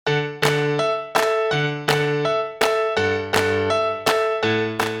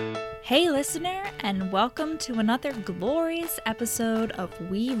listener, and welcome to another glorious episode of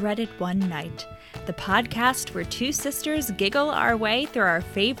We Read It One Night, the podcast where two sisters giggle our way through our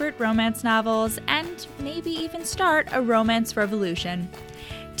favorite romance novels and maybe even start a romance revolution.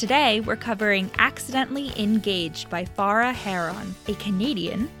 Today, we're covering Accidentally Engaged by Farah Heron, a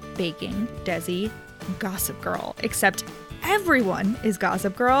Canadian baking, Desi, Gossip Girl, except everyone is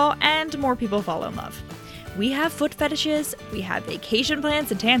Gossip Girl and more people fall in love. We have foot fetishes, we have vacation plans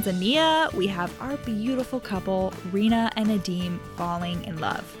in Tanzania, we have our beautiful couple, Rena and Nadim, falling in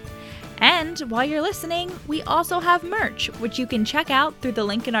love. And while you're listening, we also have merch, which you can check out through the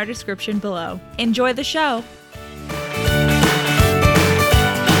link in our description below. Enjoy the show!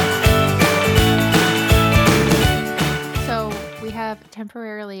 So we have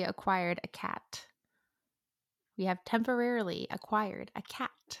temporarily acquired a cat. We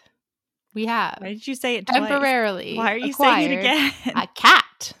have Why did you say it twice? temporarily Why are you saying it again? a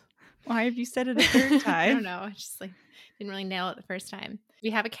cat. Why have you said it a third time? I don't know. I just didn't really nail it the first time.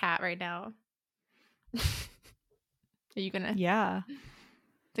 We have a cat right now. Are you gonna? Yeah.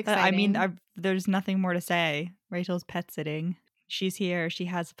 It's exciting. There's nothing more to say. Rachel's pet sitting. She's here. She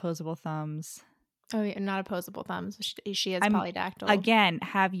has opposable thumbs. Oh, yeah, not opposable thumbs. She has I'm- polydactyl. Again,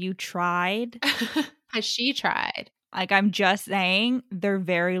 have you tried? Has she tried? I'm just saying, they're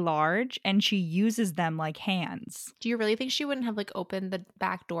very large, and she uses them like hands. Do you really think she wouldn't have opened the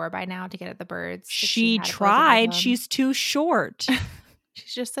back door by now to get at the birds? if She had opposable tried. thumbs? She's too short.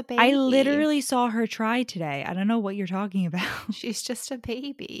 She's just a baby. I literally saw her try today. I don't know what you're talking about. She's just a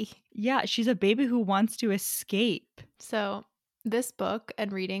baby. Yeah, she's a baby who wants to escape. So this book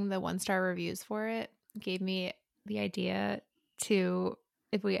and reading the 1-star reviews for it gave me the idea to,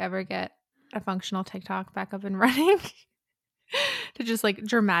 if we ever get a functional TikTok back up and running, to just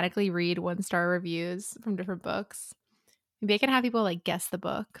dramatically read 1-star reviews from different books. Maybe I can have people guess the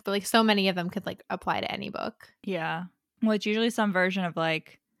book, but so many of them could apply to any book. Yeah. Well, it's usually some version of if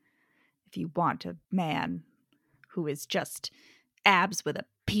you want a man who is just abs with a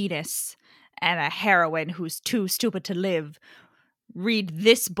penis and a heroine who's too stupid to live, read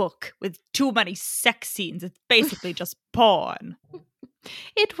this book with too many sex scenes. It's basically just porn.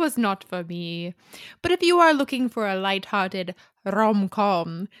 It was not for me. But if you are looking for a lighthearted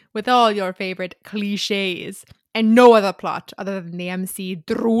rom-com with all your favorite cliches and no other plot other than the MC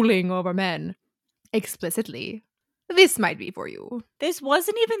drooling over men explicitly, this might be for you. This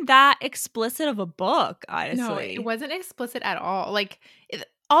wasn't even that explicit of a book, honestly. No, it wasn't explicit at all.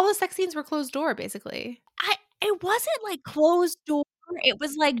 All the sex scenes were closed door, basically. It wasn't closed door. It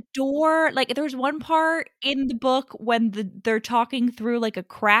was door. There was one part in the book when they're talking through a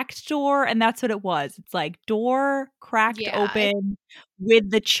cracked door, and that's what it was. It's door cracked open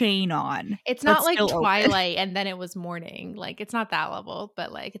with the chain on. It's not Twilight and then it was morning. It's not that level, but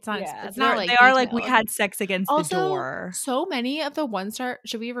it's not. Yeah, it's not they are detailed. we had sex against the door. So many of the 1-star.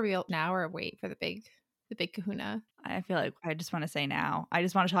 Should we reveal now or wait for the big kahuna? I feel I just want to say now. I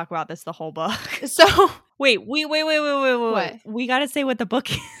just want to talk about this the whole book. So wait. What? We got to say what the book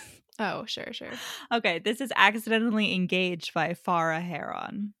is. Oh, sure. Okay, this is Accidentally Engaged by Farah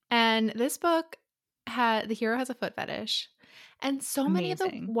Heron. And this book the hero has a foot fetish. And so many of the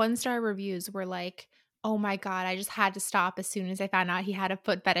 1-star reviews were oh my God, I just had to stop as soon as I found out he had a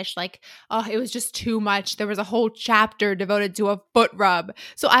foot fetish. Oh, it was just too much. There was a whole chapter devoted to a foot rub.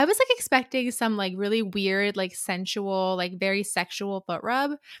 So I was expecting some really weird, sensual, very sexual foot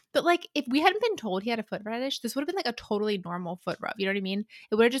rub. But if we hadn't been told he had a foot fetish, this would have been a totally normal foot rub. You know what I mean?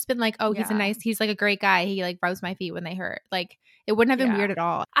 It would have just been oh, he's a great guy. He rubs my feet when they hurt. It wouldn't have been weird at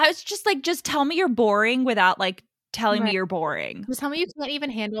all. I was just just tell me you're boring without telling me you're boring. Just tell me you can't even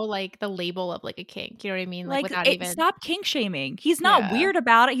handle the label of a kink. You know what I mean? Without even stop kink shaming. He's not weird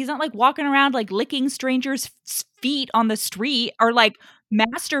about it. He's not walking around licking strangers' feet on the street or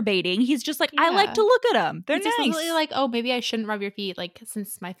masturbating. He's just I like to look at them. They're he's nice. Explicitly oh, maybe I shouldn't rub your feet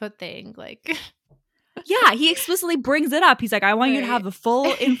since my foot thing. Yeah, he explicitly brings it up. He's I want you to have the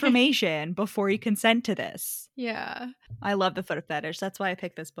full information before you consent to this. Yeah. I love the foot fetish. That's why I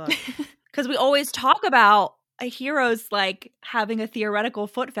picked this book. Because we always talk about a hero's having a theoretical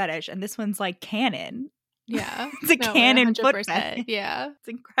foot fetish, and this one's canon. Yeah. It's a canon 100%. foot fetish. Yeah. It's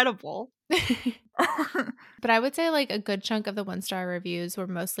incredible. But I would say a good chunk of the 1-star reviews were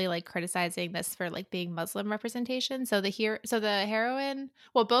mostly criticizing this for being Muslim representation. So the heroine,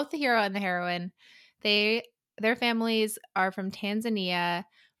 well, both the hero and the heroine, their families are from Tanzania.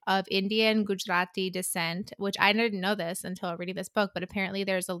 of Indian Gujarati descent, which I didn't know this until reading this book, but apparently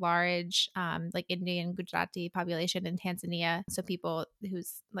there's a large like Indian Gujarati population in Tanzania. So people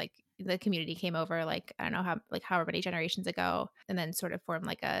who's like the community came over like I don't know how like however many generations ago, and then sort of formed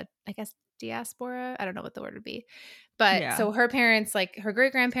like a I guess diaspora. I don't know what the word would be, but so her parents, like her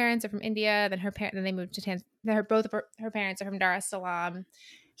great grandparents, are from India. Then then they moved to Tanzania. Both of her parents are from Dar es Salaam.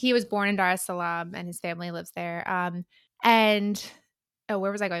 He was born in Dar es Salaam, and his family lives there. And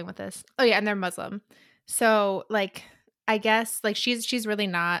where was I going with this? Oh yeah, and they're Muslim. So like, I guess like she's really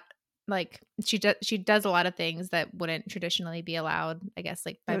not like she does a lot of things that wouldn't traditionally be allowed. I guess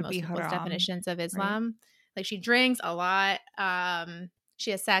like by most people's definitions of Islam. Right? Like she drinks a lot. She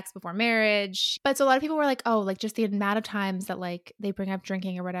has sex before marriage. But so a lot of people were like, oh, like just the amount of times that like they bring up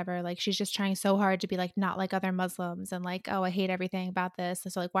drinking or whatever, like she's just trying so hard to be like not like other Muslims and like, oh, I hate everything about this.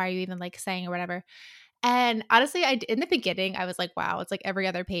 So like, why are you even like saying or whatever? And honestly, in the beginning, I was like, wow, it's like every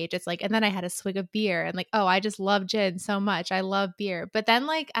other page. It's like, and then I had a swig of beer and like, oh, I just love gin so much. I love beer. But then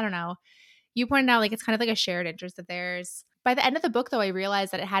like, I don't know, you pointed out like it's kind of like a shared interest of theirs. By the end of the book, though, I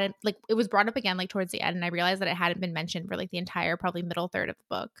realized that it hadn't like it was brought up again like towards the end, and I realized that it hadn't been mentioned for like the entire probably middle third of the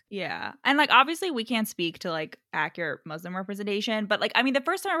book. Yeah, and like obviously we can't speak to like accurate Muslim representation, but like I mean the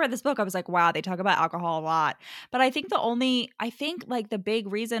first time I read this book, I was like, wow, they talk about alcohol a lot. But I think like the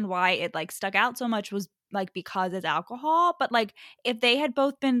big reason why it like stuck out so much was like because it's alcohol. But like if they had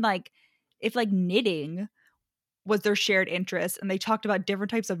both been like if like knitting was their shared interest and they talked about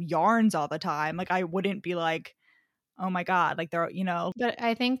different types of yarns all the time, like I wouldn't be like, oh my God, like they're, you know. But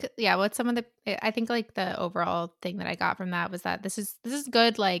I think, yeah, what some of the, I think like the overall thing that I got from that was that this is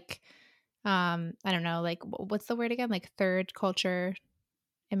good. Like, I don't know, like what's the word again? Like third culture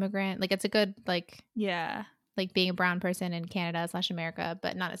immigrant. Like it's a good, like, yeah, like being a brown person in Canada / America,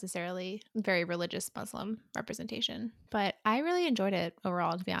 but not necessarily very religious Muslim representation. But I really enjoyed it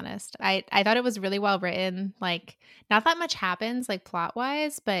overall, to be honest. I thought it was really well written. Like not that much happens like plot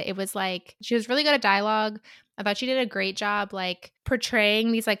wise, but it was like she was really good at dialogue. I thought she did a great job like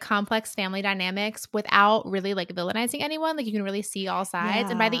portraying these like complex family dynamics without really like villainizing anyone. Like you can really see all sides. Yeah.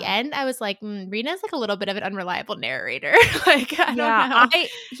 And by the end, I was like, Rena's like a little bit of an unreliable narrator. Like I don't know.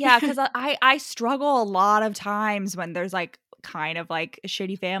 Because I struggle a lot of times when there's like kind of like a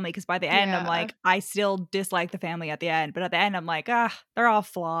shitty family, because by the end I'm like, I still dislike the family at the end, but at the end I'm like, they're all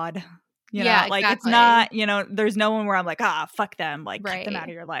flawed. You know, like exactly. It's not, you know, there's no one where I'm like, fuck them, like cut them out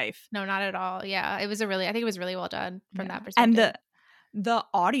of your life. No, not at all. Yeah, I think it was really well done from that perspective. And the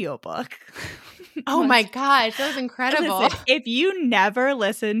audiobook. Oh my gosh, that was incredible. Listen, if you never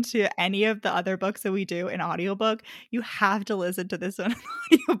listen to any of the other books that we do in audiobook, you have to listen to this one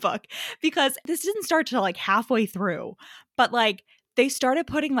in audiobook, because this didn't start till like halfway through, but like they started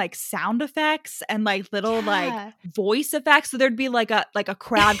putting like sound effects and like little like voice effects. So there'd be like a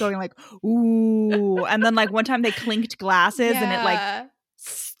crowd going like, ooh. And then like one time they clinked glasses and it like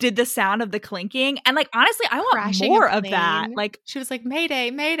did the sound of the clinking. And like, honestly, I want crashing more of that. Like she was like,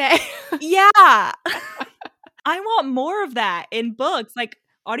 Mayday, Mayday. Yeah. I want more of that in books. Like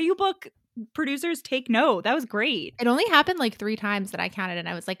audiobook producers, take note. That was great. It only happened like 3 times that I counted, and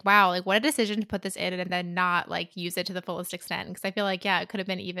I was like, wow, like what a decision to put this in and then not like use it to the fullest extent, because I feel like it could have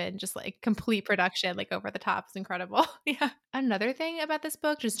been even just like complete production like over the top. It's incredible. Yeah. Another thing about this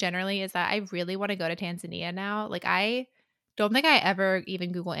book just generally is that I really want to go to Tanzania now. Like I don't think I ever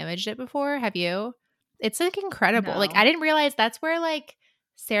even Google imaged it before. Have you? It's like incredible. No. Like I didn't realize that's where like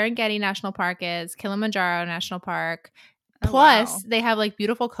Serengeti National Park is, Kilimanjaro National Park. Plus, they have like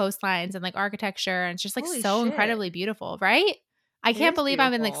beautiful coastlines and like architecture, and it's just like so incredibly beautiful, right? I can't believe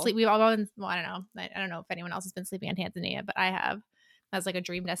I've been like we've all been. Well, I don't know. I don't know if anyone else has been sleeping in Tanzania, but I have. That's like a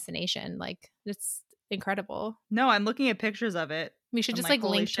dream destination. Like it's incredible. No, I'm looking at pictures of it. We should just like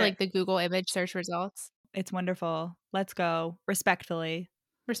link to like the Google image search results. It's wonderful. Let's go respectfully.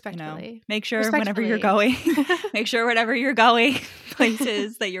 You know, make sure whenever you're going,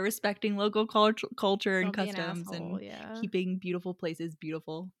 places that you're respecting local culture and customs and keeping beautiful places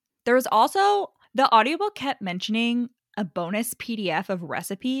beautiful. There was also, the audiobook kept mentioning a bonus PDF of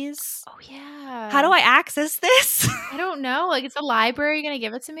recipes. Oh yeah. How do I access this? I don't know. Like, it's a library going to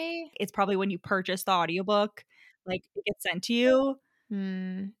give it to me? It's probably when you purchase the audiobook, like it gets sent to you.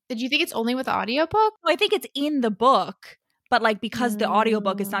 Did you think it's only with the audiobook? I think it's in the book. But like, because the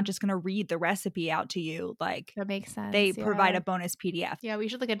audiobook is not just going to read the recipe out to you, like that makes sense. They provide a bonus PDF. Yeah, we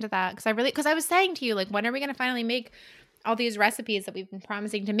should look into that, because I was saying to you, like, when are we going to finally make all these recipes that we've been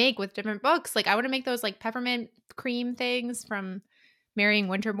promising to make with different books? Like, I want to make those like peppermint cream things from marrying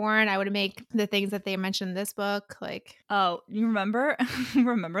Winterborn, I would make the things that they mentioned in this book. Like, oh, you remember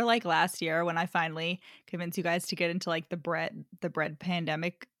like last year when I finally convinced you guys to get into like the bread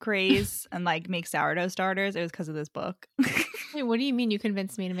pandemic craze and like make sourdough starters? It was because of this book. Wait, what do you mean you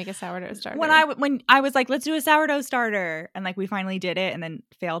convinced me to make a sourdough starter? When I was like, let's do a sourdough starter, and like we finally did it and then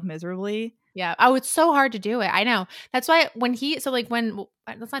failed miserably. Yeah. Oh, it's so hard to do it. I know. That's why let's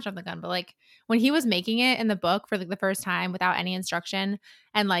not jump the gun, but like when he was making it in the book for like the first time without any instruction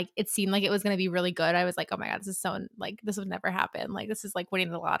and like it seemed like it was going to be really good, I was like, oh my God, this is so like, this would never happen. Like, this is like winning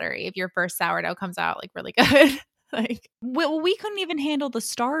the lottery if your first sourdough comes out like really good. Like, well, we couldn't even handle the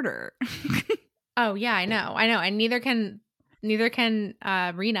starter. Oh yeah, I know. And neither can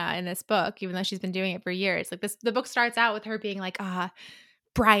Rena in this book, even though she's been doing it for years. Like the book starts out with her being like,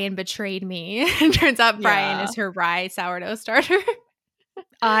 Brian betrayed me. And turns out Brian is her rye sourdough starter.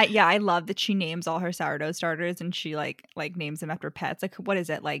 Yeah, I love that she names all her sourdough starters and she like names them after pets. Like, what is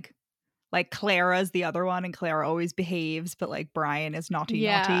it? Like Clara's the other one and Clara always behaves, but like Brian is naughty.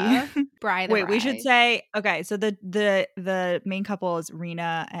 Brian. Wait, we should say, okay, so the main couple is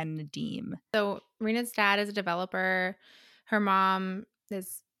Rena and Nadim. So Rena's dad is a developer. Her mom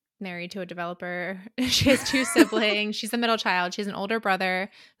is married to a developer. She has 2 siblings. She's the middle child. She has an older brother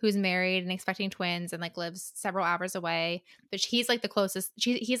who's married and expecting twins and like lives several hours away. But he's like the closest.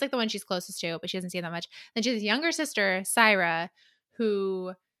 He's like the one she's closest to, but she doesn't see him that much. Then she has a younger sister, Syra,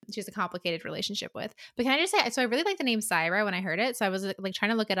 who she has a complicated relationship with. But can I just say, so I really like the name Syra when I heard it. So I was like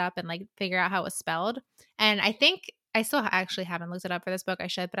trying to look it up and like figure out how it was spelled. And I think I still actually haven't looked it up for this book. I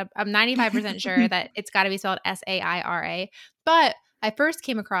should, but I'm 95% sure that it's got to be spelled Saira. But I first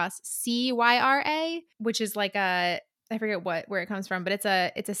came across Cyra, which is like I forget where it comes from, but it's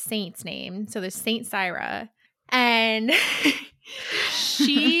a saint's name. So there's Saint Syra. And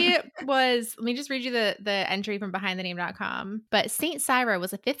she was, let me just read you the entry from behindthename.com. But Saint Syra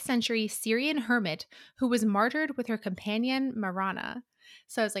was a 5th century Syrian hermit who was martyred with her companion Marana.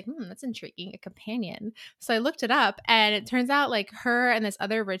 So I was like, that's intriguing, a companion. So I looked it up and it turns out like her and this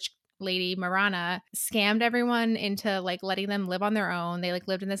other rich lady, Marana, scammed everyone into like letting them live on their own. They like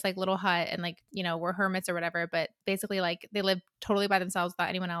lived in this like little hut and like, were hermits or whatever, but basically like they lived totally by themselves without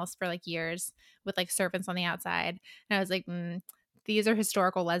anyone else for like years with like servants on the outside. And I was like, these are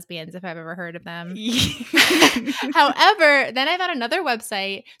historical lesbians if I've ever heard of them. However, then I found another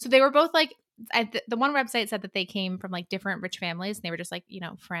website. So they were both like, the one website said that they came from like different rich families and they were just like,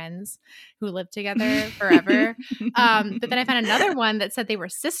 friends who lived together forever. But then I found another one that said they were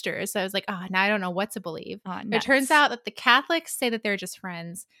sisters. So I was like, now I don't know what to believe. It turns out that the Catholics say that they're just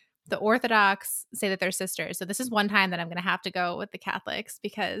friends. The Orthodox say that they're sisters. So this is one time that I'm going to have to go with the Catholics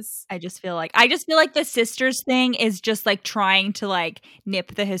because I just feel like the sisters thing is just like trying to like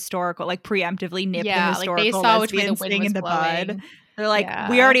nip the historical, like preemptively nip the historical like they saw which way the wind was in the blowing. Bud. They're like,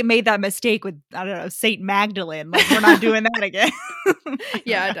 we already made that mistake with, I don't know, Saint Magdalene. Like, we're not doing that again.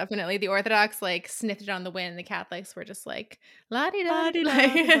 Yeah, definitely. The Orthodox, like, sniffed it on the wind. The Catholics were just like,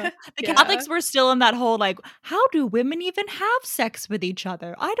 la-di-da-di-da. The Catholics were still in that whole, like, how do women even have sex with each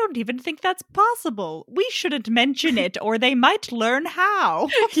other? I don't even think that's possible. We shouldn't mention it, or they might learn how.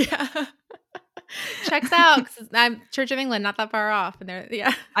 Yeah. Checks out. I'm Church of England, not that far off. And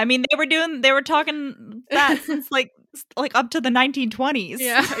I mean, they were talking that since like up to the 1920s.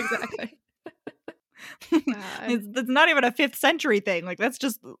 Yeah, exactly. It's not even a 5th century thing. Like, that's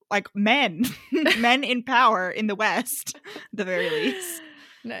just like men in power in the West, at the very least.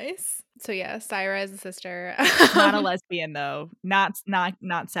 Nice. So yeah, Syra is a sister. Not a lesbian though. Not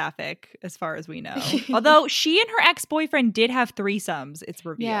sapphic as far as we know. Although she and her ex-boyfriend did have threesomes, it's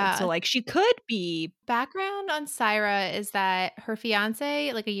revealed. Yeah. So like she could be. Background on Syra is that her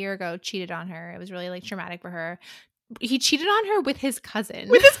fiance like a year ago cheated on her. It was really like traumatic for her. He cheated on her with his cousin.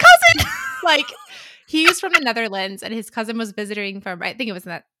 Like he was from the Netherlands and his cousin was visiting from, I think it was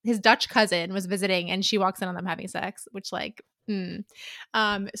his Dutch cousin was visiting and she walks in on them having sex, which like,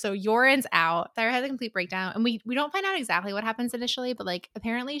 so Yoren's out. Thyra has a complete breakdown and we don't find out exactly what happens initially, but like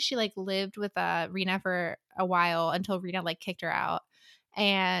apparently she like lived with Rena for a while until Rena like kicked her out.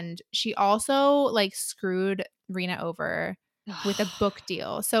 And she also like screwed Rena over with a book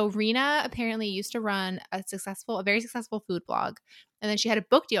deal. So Rena apparently used to run a very successful food blog. And then she had a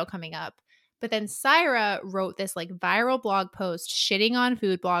book deal coming up. But then Syra wrote this like viral blog post shitting on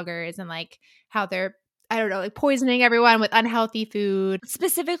food bloggers and like how they're, I don't know, like poisoning everyone with unhealthy food.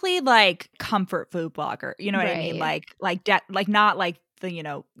 Specifically like comfort food blogger. You know what I mean? Like not like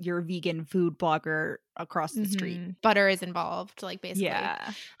the, your vegan food blogger across the street. Butter is involved, like basically.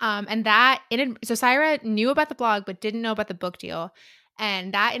 Yeah. And so Syra knew about the blog but didn't know about the book deal.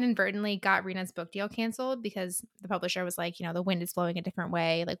 And that inadvertently got Rena's book deal canceled because the publisher was like, the wind is blowing a different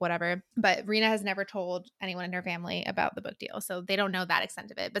way, like whatever. But Rena has never told anyone in her family about the book deal. So they don't know that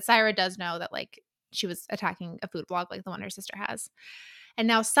extent of it. But Syra does know that like she was attacking a food blog like the one her sister has. And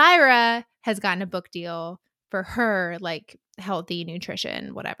now Syra has gotten a book deal for her like healthy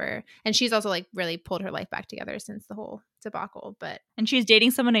nutrition, whatever. And she's also like really pulled her life back together since the whole debacle. And she's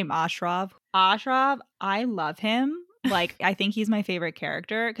dating someone named Ashraf. Ashraf, I love him. Like, I think he's my favorite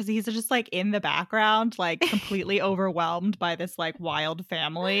character because he's just like in the background, like completely overwhelmed by this like wild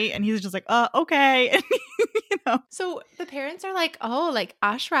family. And he's just like, okay. So the parents are like, oh, like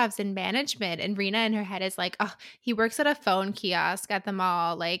Ashraf's in management. And Rena in her head is like, oh, he works at a phone kiosk at the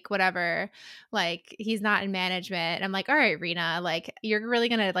mall, like whatever. Like he's not in management. And I'm like, all right, Rena, like you're really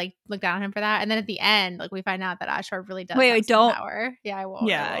going to like look down on him for that. And then at the end, like we find out that Ashraf really does have some power. Yeah, I won't.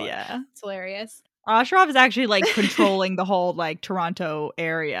 Yeah. It's hilarious. Ashraf is actually like controlling the whole like Toronto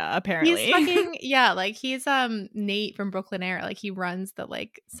area, apparently. He's fucking like he's Nate from Brooklyn Air. Like he runs the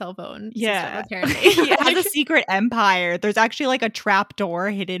like cell phone system, apparently. He has a secret empire. There's actually like a trap door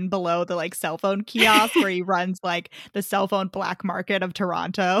hidden below the like cell phone kiosk where he runs like the cell phone black market of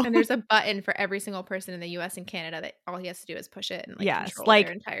Toronto. And there's a button for every single person in the US and Canada that all he has to do is push it and like control like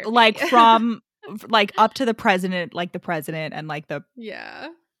their entire like from like up to the president, like the president and like the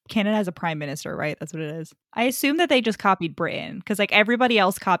Canada has a prime minister, right? That's what it is. I assume that they just copied Britain because like everybody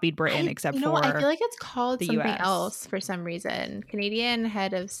else copied Britain except for I feel like it's called the something US. Else for some reason. Canadian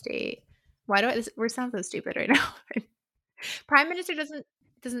head of state. Why do we sound so stupid right now? Prime minister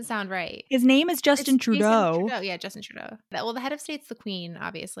doesn't sound right. His name is Justin Trudeau. Yeah, Justin Trudeau. Well, the head of state's the queen,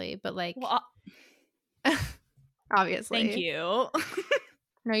 obviously, but like obviously. Thank you.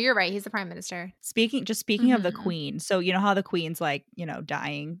 No, you're right. He's the prime minister. Speaking of the queen, so you know how the queen's like,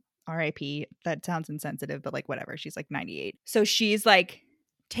 dying, R.I.P. That sounds insensitive, but like whatever. She's like 98. So she's like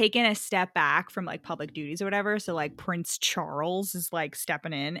taken a step back from like public duties or whatever. So like Prince Charles is like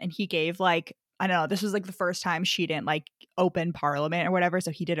stepping in and he gave like, I don't know, this was like the first time she didn't like open parliament or whatever.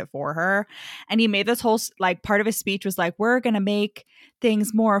 So he did it for her. And he made this whole like part of his speech was like, we're going to make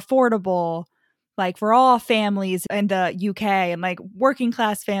things more affordable, like for all families in the UK and like working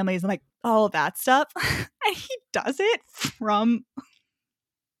class families and like all of that stuff. And he does it from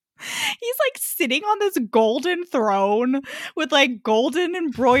he's like sitting on this golden throne with like golden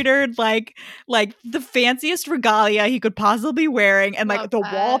embroidered like the fanciest regalia he could possibly be wearing and like the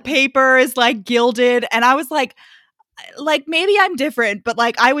wallpaper is like gilded. And I was like maybe I'm different, but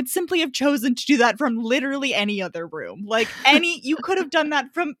like I would simply have chosen to do that from literally any other room. Like you could have done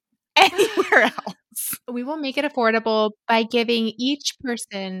that from anywhere else. We will make it affordable by giving each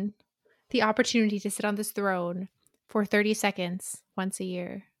person the opportunity to sit on this throne for 30 seconds once a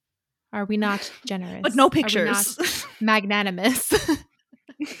year. Are we not generous? But no pictures. Are we not magnanimous?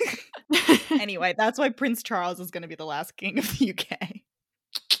 Anyway, that's why Prince Charles is going to be the last king of the UK.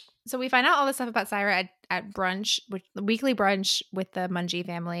 So we find out all this stuff about Syra at brunch, the weekly brunch with the Mungie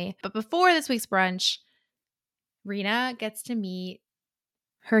family. But before this week's brunch, Rena gets to meet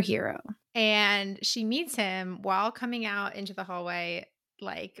her hero. And she meets him while coming out into the hallway,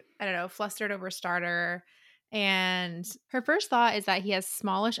 like, I don't know, flustered over starter. And her first thought is that he has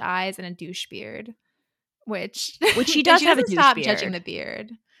smallish eyes and a douche beard, which he does have a douche stop beard. Judging the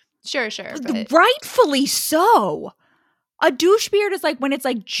beard. Sure. But rightfully so. A douche beard is like when it's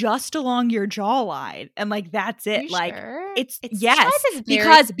like just along your jawline and like that's it. Like sure? it's yes,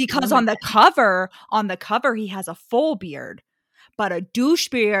 because on the cover he has a full beard. But a douche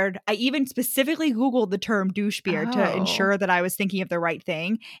beard, I even specifically Googled the term douche beard to ensure that I was thinking of the right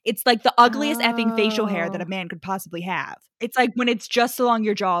thing. It's like the ugliest effing facial hair that a man could possibly have. It's like when it's just along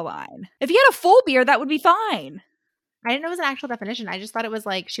your jawline. If he had a full beard, that would be fine. I didn't know it was an actual definition. I just thought it was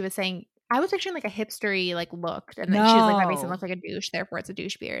like she was saying, I was picturing like a hipstery like look. And then she was like, my Mason looks like a douche, therefore it's a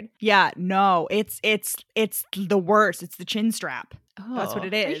douche beard. Yeah, no, it's the worst. It's the chin strap. Oh, that's what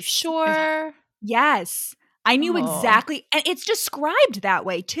it is. Are you sure? Yes. I knew exactly. And it's described that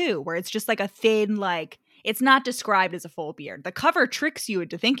way too, where it's just like a thin, like, it's not described as a full beard. The cover tricks you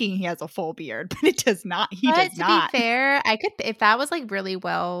into thinking he has a full beard, but it does not. He does not. To be fair, I could, if that was like really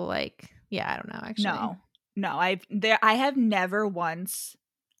well, like, yeah, I don't know, actually. No, I have never once,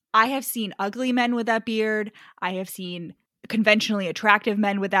 I have seen ugly men with that beard. I have seen conventionally attractive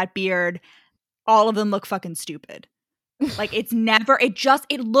men with that beard. All of them look fucking stupid. Like it's never,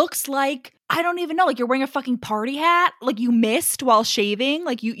 it looks like I don't even know. Like, you're wearing a fucking party hat. Like, you missed while shaving.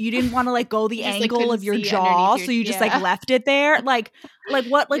 Like, you didn't want to like go the angle of your jaw, so you just like left it there. Like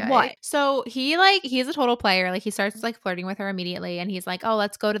what? Like what? So he's a total player. Like, he starts like flirting with her immediately, and he's like, "Oh,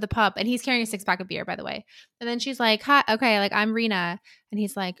 let's go to the pub." And he's carrying a 6-pack of beer, by the way. And then she's like, "Hi, okay, like I'm Rena," and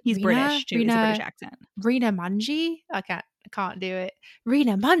he's like, he's Rena, British too. It's a British accent. Rena Mungie. I can't do it.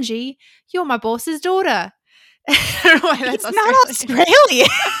 Rena Mungie, you're my boss's daughter. I don't know why that's not Australian.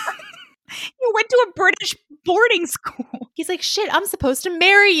 You went to a British boarding school. He's like, shit, I'm supposed to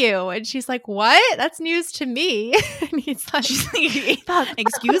marry you. And she's like, what? That's news to me. And he's like,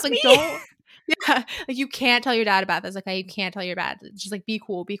 excuse me? Don't. Yeah. Like, you can't tell your dad about this. Like, you can't tell your dad. She's like, be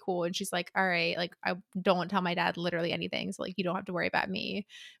cool. And she's like, all right, like, I don't tell my dad literally anything. So like, you don't have to worry about me.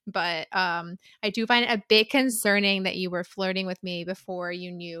 But I do find it a bit concerning that you were flirting with me before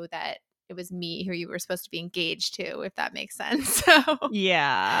you knew that it was me who you were supposed to be engaged to, if that makes sense. So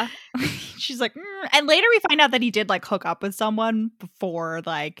yeah. She's like, and later we find out that he did like hook up with someone before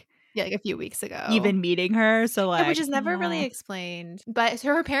like a few weeks ago, even meeting her. So like, which is never really explained. But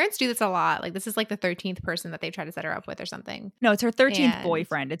her parents do this a lot. Like, this is like the 13th person that they've tried to set her up with or something. No, it's her 13th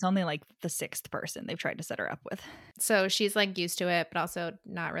boyfriend. It's only like the 6th person they've tried to set her up with. So she's like used to it, but also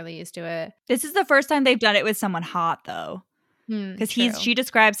not really used to it. This is the first time they've done it with someone hot though. Because she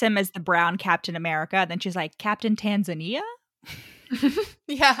describes him as the brown Captain America. And then she's like, Captain Tanzania?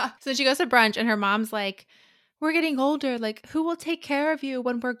 Yeah. So she goes to brunch and her mom's like, we're getting older. Like, who will take care of you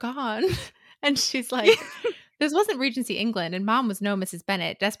when we're gone? And she's like, this wasn't Regency England. And mom was no Mrs.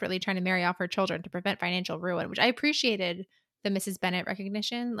 Bennet, desperately trying to marry off her children to prevent financial ruin, which I appreciated the Mrs. Bennet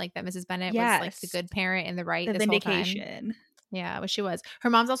recognition. Like, that Mrs. Bennet was like the good parent in the right this vindication. Whole time. Yeah, which she was. Her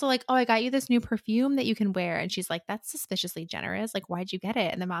mom's also like, oh, I got you this new perfume that you can wear. And she's like, that's suspiciously generous. Like, why'd you get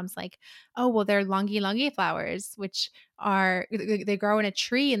it? And the mom's like, oh, well, they're longi longi flowers, which they grow in a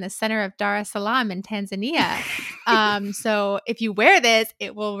tree in the center of Dar es Salaam in Tanzania. So if you wear this,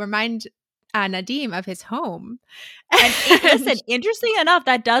 it will remind Nadim of his home. And listen, interestingly enough,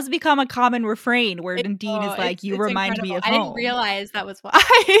 that does become a common refrain where Nadine is like, you remind me of home. I didn't realize that was why.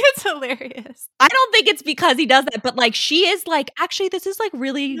 It's hilarious. I don't think it's because he does that, but like, she is like, actually, this is like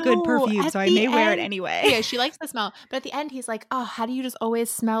really good perfume, so I may wear it anyway. Yeah, she likes the smell. But at the end, he's like, oh, how do you just always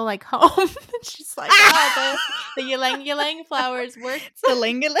smell like home? And she's like, oh, the ylang ylang flowers work. The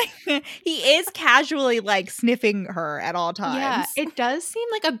ling ylang. He is casually like sniffing her at all times. Yeah, it does seem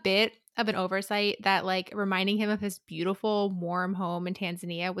like a bit of an oversight that like reminding him of his beautiful warm home in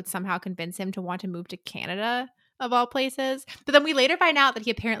Tanzania would somehow convince him to want to move to Canada of all places. But then we later find out that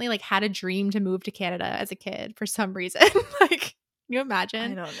he apparently like had a dream to move to Canada as a kid for some reason. Like, can you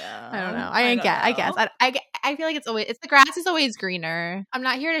imagine? I don't know. I guess. I feel like it's the grass is always greener. I'm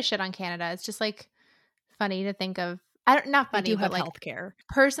not here to shit on Canada. It's just like funny to think of. Not funny, but like healthcare.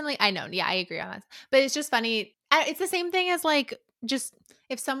 Personally, I know. Yeah, I agree on that. But it's just funny. It's the same thing as like just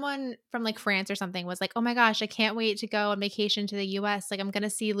if someone from like France or something was like, oh my gosh, I can't wait to go on vacation to the US. Like, I'm going to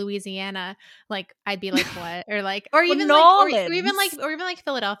see Louisiana. Like, I'd be like, what? Or like, or even like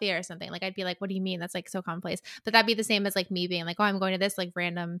Philadelphia or something. Like, I'd be like, what do you mean? That's like so commonplace. But that'd be the same as like me being like, oh, I'm going to this like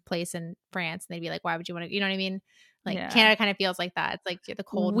random place in France. And they'd be like, why would you want to, you know what I mean? Like, Canada kind of feels like that. It's like the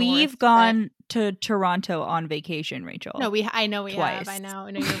cold. We've gone to Toronto on vacation, Rachel. No, I know we have. I know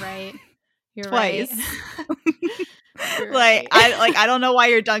you're right. You're twice. Right. I don't know why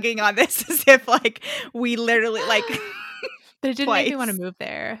you're dunking on this as if like we literally like. But it didn't make me want to move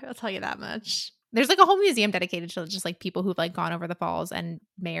there. I'll tell you that much. There's like a whole museum dedicated to just like people who've like gone over the falls and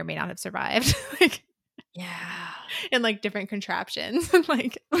may or may not have survived. Like, yeah, in like different contraptions.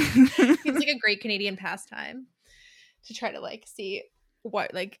 Like, it's like a great Canadian pastime to try to like see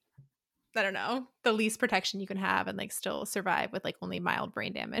what like, I don't know, the least protection you can have and like still survive with like only mild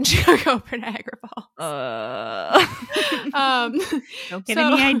brain damage or go for Niagara Falls. Don't get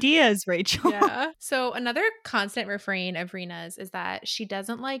any ideas, Rachel. Yeah. So another constant refrain of Rena's is that she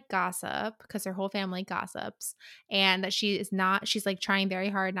doesn't like gossip because her whole family gossips, and that she's like trying very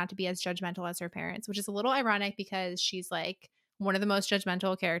hard not to be as judgmental as her parents, which is a little ironic because she's like one of the most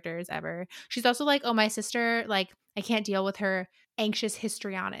judgmental characters ever. She's also like, oh, my sister, like, I can't deal with her anxious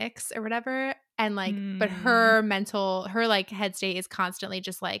histrionics or whatever. And like, but her like head state is constantly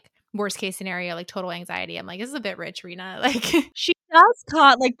just like worst case scenario, like total anxiety. I'm like, this is a bit rich, Rena. Like, she does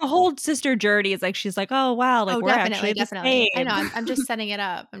like the whole sister journey is like, she's like, oh wow, like we're definitely. The I know. I'm just setting it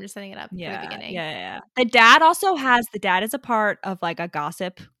up. I'm just setting it up for the beginning. Yeah. The dad is a part of like a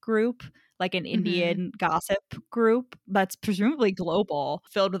gossip group. like an Indian gossip group that's presumably global,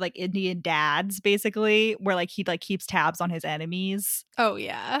 filled with like Indian dads, basically, where like he like keeps tabs on his enemies. Oh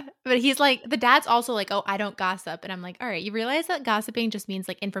yeah, but he's like, the dad's also like, oh, I don't gossip, and I'm like, all right, you realize that gossiping just means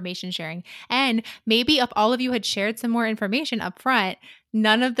like information sharing, and maybe if all of you had shared some more information up front,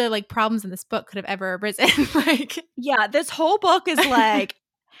 none of the like problems in this book could have ever arisen. Like, yeah, this whole book is like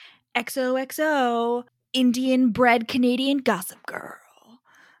XOXO Indian bred Canadian gossip girl.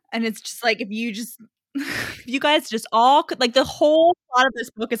 And it's just like, if you guys just all could, like, the whole plot of this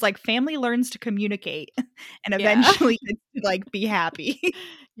book is like family learns to communicate and eventually like be happy.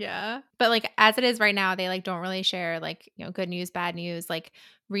 Yeah. But like as it is right now, they like don't really share like, you know, good news, bad news. Like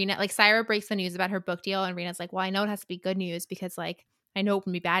Rena, like Syra breaks the news about her book deal, and Rena's like, well, I know it has to be good news because like I know it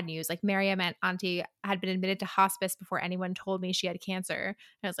would be bad news. Like Miriam and Auntie had been admitted to hospice before anyone told me she had cancer. And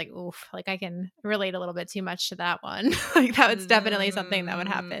I was like, oof, like I can relate a little bit too much to that one. Like that was definitely something that would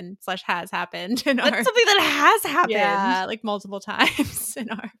happen / has happened in That's something that has happened. Yeah, like multiple times in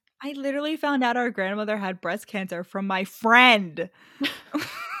our. I literally found out our grandmother had breast cancer from my friend.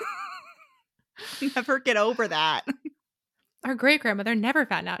 Never get over that. Our great grandmother never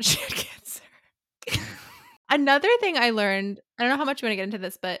found out she had cancer. Another thing I learned, I don't know how much you want to get into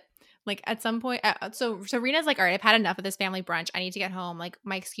this, but like at some point, so Rena's like, all right, I've had enough of this family brunch. I need to get home. Like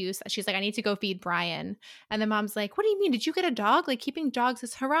my excuse, she's like, I need to go feed Brian. And the mom's like, what do you mean? Did you get a dog? Like keeping dogs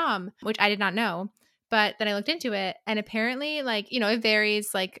is haram, which I did not know. But then I looked into it, and apparently like, you know, it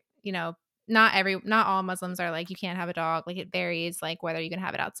varies. Like, you know, not all Muslims are like, you can't have a dog. Like it varies, like whether you can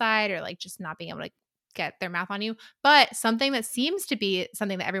have it outside or like just not being able to get their mouth on you. But something that seems to be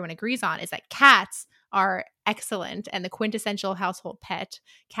something that everyone agrees on is that cats are excellent and the quintessential household pet.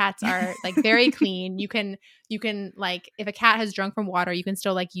 Cats are like very clean. You can like, if a cat has drunk from water, you can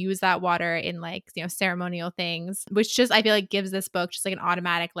still like use that water in like, you know, ceremonial things, which just I feel like gives this book just like an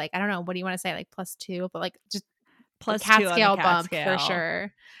automatic, like, I don't know, what do you want to say, like +2, but like just +2 cat scale cat bump scale. for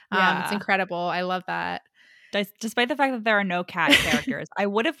sure. Yeah. It's incredible. I love that. Despite the fact that there are no cat characters, I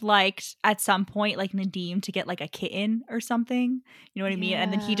would have liked at some point like Nadim to get like a kitten or something. You know what I mean?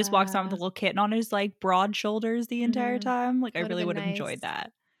 And then he just walks around with a little kitten on his like broad shoulders the entire time. Like I really would have enjoyed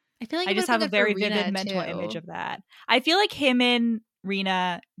that. I feel like I just have a very vivid mental image of that. I feel like him and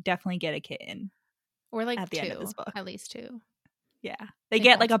Rena definitely get a kitten. Or like at the end of this book. At least 2. Yeah. They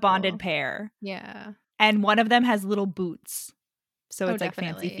get like a bonded pair. Yeah. And one of them has little boots. So it's like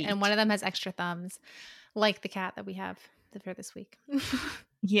definitely. fancy feet. And one of them has extra thumbs. Like the cat that we have for this week.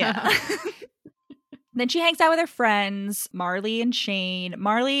 Yeah. Then she hangs out with her friends, Marley and Shane.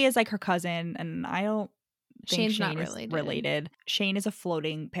 Marley is like her cousin, and I don't think Shane's Shane not is related. Shane is a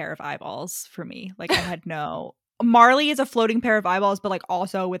floating pair of eyeballs for me. Like I had no... Marley is a floating pair of eyeballs, but like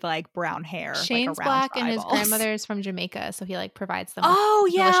also with like brown hair. Shane's like, black and eyeballs. his grandmother is from Jamaica, so he like provides them. Oh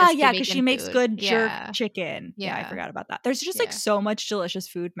yeah, because she makes food. good jerk chicken. Yeah, I forgot about that. There's just like so much delicious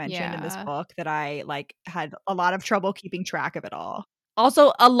food mentioned in this book that I like had a lot of trouble keeping track of it all.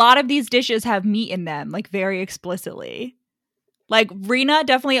 Also, a lot of these dishes have meat in them, like very explicitly. Like Rena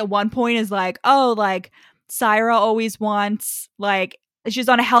definitely at one point is like, oh, like Syra always wants like. She's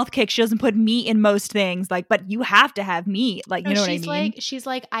on a health kick. She doesn't put meat in most things, like, but you have to have meat. Like, you know what I mean? She's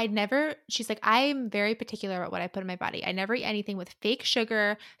like, I'm very particular about what I put in my body. I never eat anything with fake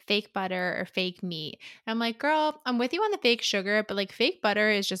sugar, fake butter, or fake meat. And I'm like, girl, I'm with you on the fake sugar, but like fake butter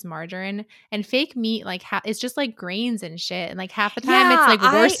is just margarine, and fake meat, like, it's just like grains and shit. And like half the time it's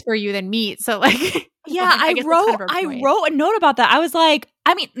like worse for you than meat. So like, yeah, I wrote a note about that. I was like,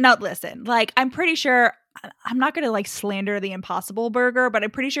 I mean, no, listen, like, I'm pretty sure. I'm not going to like slander the Impossible Burger, but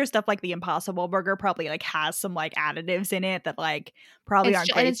I'm pretty sure stuff like the Impossible Burger probably like has some like additives in it that like probably aren't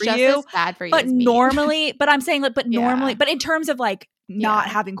great for you. As bad for you but as normally, but I'm saying like, normally, but in terms of like not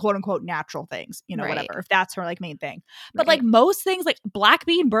having quote unquote natural things, you know, whatever, if that's her like main thing. But like most things, like black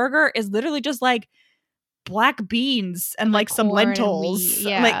bean burger is literally just like black beans and like some lentils.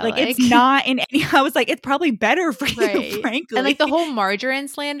 Yeah, like it's not in any. I was like, it's probably better for you, frankly. And like the whole margarine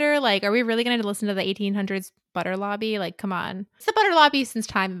slander, like, are we really going to listen to the 1800s butter lobby? Like, come on. It's the butter lobby since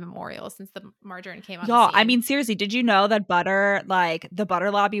time immemorial, since the margarine came on the scene. I mean, seriously, did you know that butter, like the butter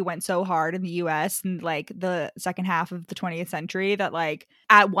lobby went so hard in the US in like the second half of the 20th century that like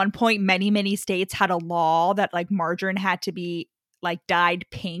at one point many states had a law that like margarine had to be like dyed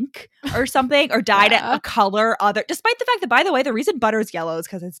pink or something, or dyed a color other, despite the fact that, by the way, the reason butter is yellow is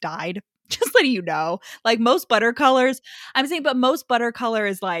because it's dyed. Just letting you know, like most butter colors, I'm saying, but most butter color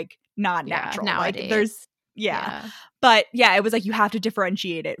is like not natural. Nowadays. Like there's but yeah, it was like you have to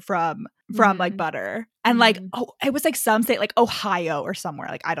differentiate it from like butter. And like, it was like some state, like Ohio or somewhere,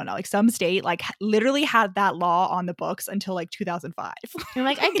 like I don't know, like some state like literally had that law on the books until like 2005. And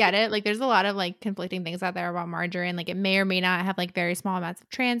like, I get it. Like there's a lot of like conflicting things out there about margarine. Like it may or may not have like very small amounts of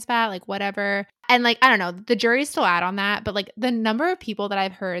trans fat, like whatever. And like, I don't know, the jury's still out on that. But like the number of people that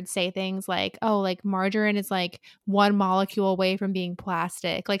I've heard say things like, oh, like margarine is like one molecule away from being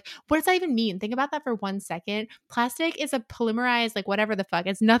plastic. Like, what does that even mean? Think about that for 1 second. Plastic is a polymerized, like whatever the fuck.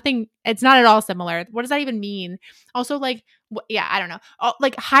 It's nothing. It's not at all similar. What does that even mean? Also, like, yeah, I don't know.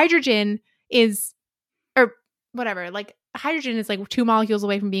 Like hydrogen is, or whatever, like hydrogen is like 2 molecules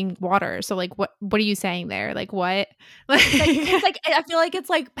away from being water. So like what are you saying there? Like what? It's like I feel like it's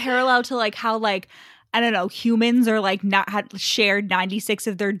like parallel to like how like I don't know, humans are like not had shared 96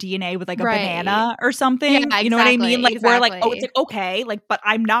 of their DNA with like a banana or something. Yeah, exactly, you know what I mean? Like we're like, oh, it's like okay, like but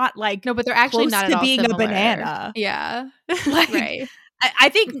I'm not like no, but they're actually close not to at all being similar. A banana. Yeah, like, right. I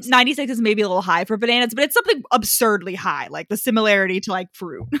think 96 is maybe a little high for bananas, but it's something absurdly high, like the similarity to like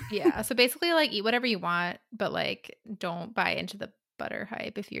fruit. Yeah. So basically like eat whatever you want, but like don't buy into the butter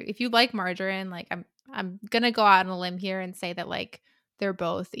hype. If you like margarine, like I'm going to go out on a limb here and say that like they're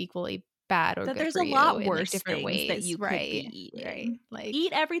both equally bad or that good there's for a lot you worse in, like, different ways that you could right, be eating. Right. Like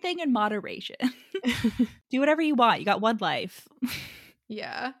eat everything in moderation. Do whatever you want. You got one life.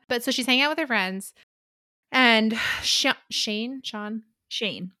 Yeah. But so she's hanging out with her friends. And Shane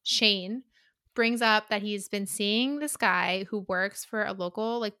brings up that he's been seeing this guy who works for a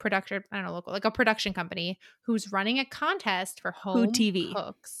local like production, I don't know, local, like a production company who's running a contest for home food TV.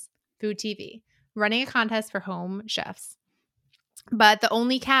 cooks, food TV, running a contest for home chefs. But the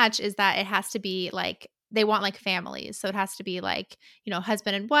only catch is that it has to be like, they want like families. So it has to be like, you know,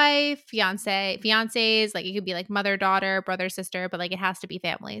 husband and wife, fiancés, like it could be like mother, daughter, brother, sister, but like it has to be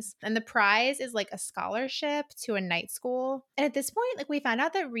families. And the prize is like a scholarship to a night school. And at this point, like we found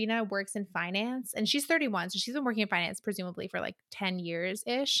out that Rena works in finance and she's 31. So she's been working in finance presumably for like 10 years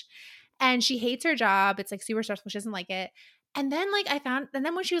ish. And she hates her job. It's like super stressful. She doesn't like it. And then like and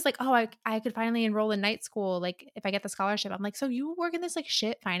then when she was like, oh, I could finally enroll in night school, like if I get the scholarship, I'm like, so you work in this like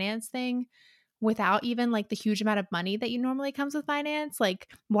shit finance thing without even like the huge amount of money that you normally comes with finance? Like,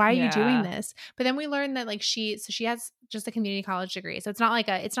 why are you doing this? But then we learned that like she has just a community college degree. So she's not like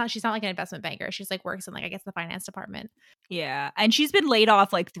an investment banker. She's like works in like, I guess, the finance department. Yeah. And she's been laid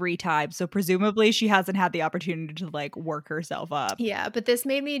off like 3 times. So presumably she hasn't had the opportunity to like work herself up. Yeah. But this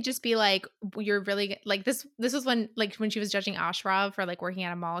made me just be like, you're really like this was when she was judging Ashraf for like working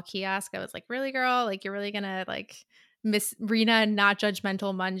at a mall kiosk. I was like, really, girl? Like you're really gonna like Miss Rena, not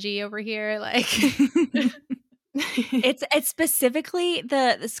judgmental Mungie over here, like it's specifically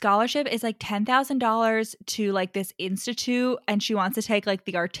the scholarship is like $10,000 to like this institute, and she wants to take like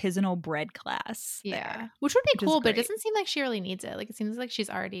the artisanal bread class. Yeah, which would be cool, but it doesn't seem like she really needs it. Like it seems like she's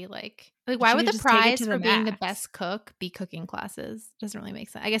already like why would the prize for being the best cook be cooking classes? Doesn't really make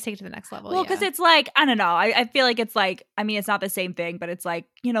sense. I guess take it to the next level. Well, because it's like I don't know. I feel like it's like I mean it's not the same thing, but it's like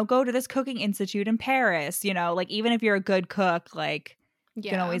you know go to this cooking institute in Paris. You know, like even if you're a good cook, like. You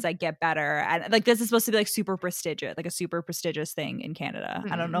can always like get better, and like this is supposed to be like super prestigious, like a super prestigious thing in Canada.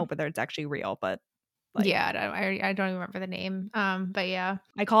 I don't know whether it's actually real, but like, yeah, I don't even remember the name. But yeah,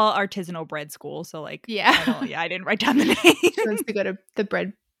 I call it artisanal bread school. So like, yeah, I didn't write down the name. She wants to go to the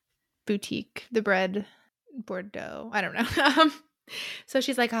bread boutique, the bread Bordeaux. I don't know. So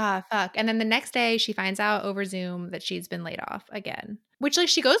she's like, fuck. And then the next day she finds out over Zoom that she's been laid off again. Which like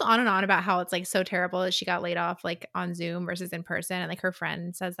she goes on and on about how it's like so terrible that she got laid off like on Zoom versus in person. And like her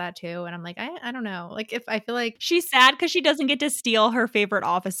friend says that too. And I'm like, I don't know. Like if I feel like she's sad because she doesn't get to steal her favorite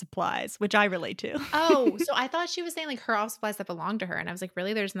office supplies, which I relate to. Oh, so I thought she was saying like her office supplies that belong to her. And I was like,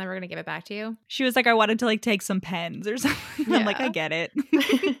 really? They're just never going to give it back to you? She was like, I wanted to like take some pens or something. Yeah. I'm like, I get it.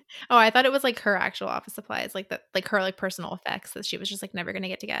 Oh, I thought it was like her actual office supplies, like that, like her like personal effects that she was just like never going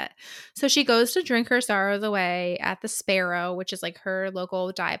to get. So she goes to drink her sorrows away at the Sparrow, which is like her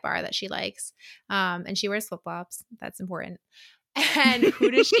local dive bar that she likes. And she wears flip-flops. That's important. And who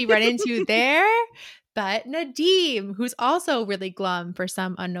does she run into there? But Nadim, who's also really glum for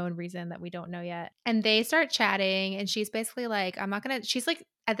some unknown reason that we don't know yet. And they start chatting and she's basically like, she's like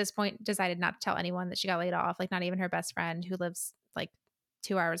at this point decided not to tell anyone that she got laid off, like not even her best friend who lives like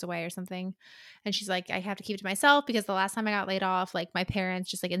 2 hours away or something. And she's like, I have to keep it to myself because the last time I got laid off, like my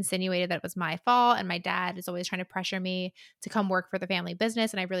parents just like insinuated that it was my fault. And my dad is always trying to pressure me to come work for the family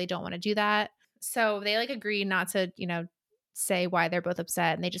business. And I really don't want to do that. So they like agree not to, you know, say why they're both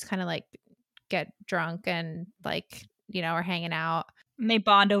upset. And they just kind of like get drunk and like, you know, are hanging out. And they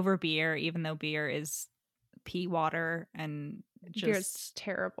bond over beer, even though beer is pea water and just beer's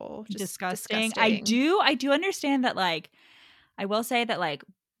terrible. Just disgusting. I do understand that like, I will say that like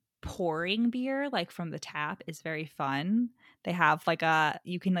pouring beer like from the tap is very fun. They have like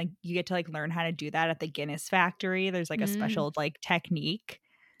you get to like learn how to do that at the Guinness factory. There's like a special like technique.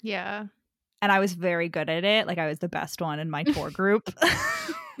 Yeah. And I was very good at it. Like I was the best one in my tour group.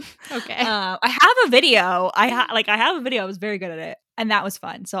 Okay. I have a video. I have a video. I was very good at it. And that was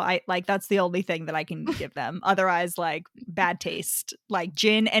fun. So I like that's the only thing that I can give them. Otherwise, like bad taste. Like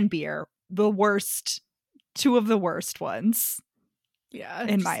gin and beer. The worst, two of the worst ones. Yeah.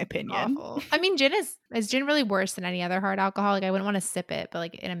 In my opinion. Awful. I mean, is gin really worse than any other hard alcohol? Like I wouldn't want to sip it, but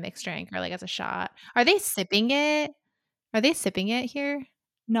like in a mixed drink or like as a shot. Are they sipping it? Here?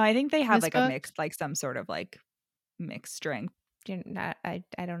 No, I think they have like a mixed, like some sort of like mixed drink. I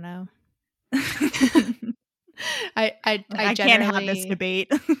don't know. I can't have this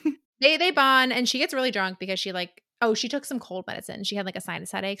debate. They bond and she gets really drunk because she like she took some cold medicine. She had like a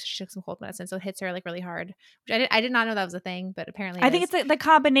sinus headache, so she took some cold medicine, so it hits her like really hard. Which I did not know that was a thing, but apparently I think it's the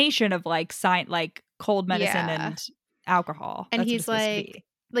combination of like cold medicine and alcohol. And he's like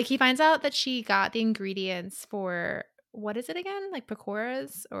he finds out that she got the ingredients for what is it again? Like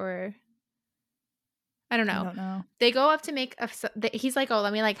pakoras or I don't know. They go up to make he's like, oh,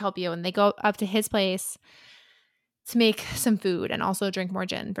 let me like help you, and they go up to his place to make some food and also drink more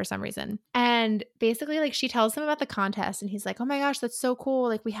gin for some reason. And basically like she tells him about the contest and he's like, oh my gosh, that's so cool.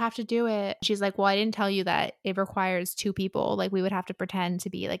 Like we have to do it. She's like, well, I didn't tell you that it requires 2 people. Like we would have to pretend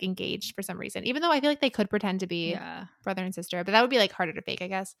to be like engaged for some reason, even though I feel like they could pretend to be brother and sister, but that would be like harder to fake, I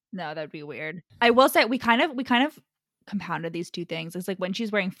guess. No, that'd be weird. I will say we kind of compounded these two things. It's like when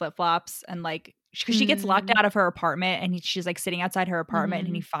she's wearing flip-flops and like because she gets locked out of her apartment and she's like sitting outside her apartment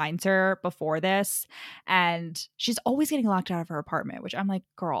and he finds her before this and she's always getting locked out of her apartment, which I'm like,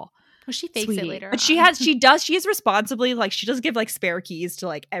 girl, well, she fakes it later but on. she is responsibly like she does give like spare keys to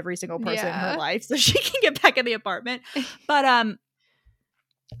like every single person in her life so she can get back in the apartment. But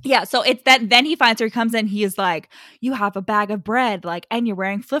yeah, so it's that then he finds her, he comes in, he is like, you have a bag of bread, like, and you're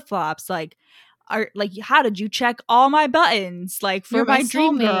wearing flip-flops, like how did you check all my buttons like for my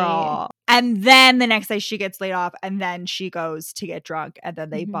dream girl? And then the next day she gets laid off and then she goes to get drunk and then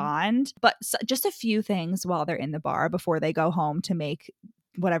they bond. But just a few things while they're in the bar before they go home to make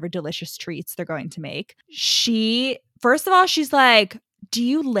whatever delicious treats they're going to make. First of all, she's like, do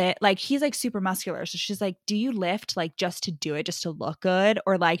you lift? Like he's like super muscular. So she's like, do you lift like just to do it, just to look good?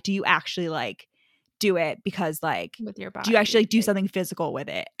 Or like, do you actually like do it because like with your body, do you actually do something physical with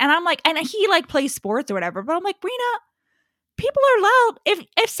it? And I'm like, and he like plays sports or whatever, but I'm like, Rena, people are allowed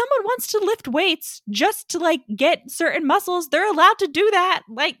if someone wants to lift weights just to like get certain muscles, they're allowed to do that.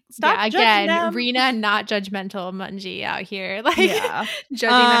 Like stop judging them. Rena not judgmental Mungie out here, like judging the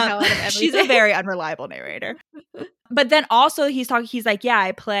hell out of everything. She's a very unreliable narrator. But then also he's like, yeah,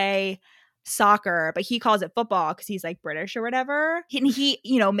 I play soccer, but he calls it football because he's like British or whatever. He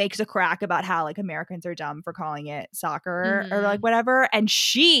makes a crack about how like Americans are dumb for calling it soccer or like whatever. And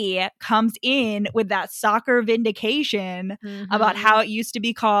she comes in with that soccer vindication about how it used to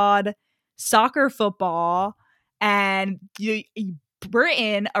be called soccer football and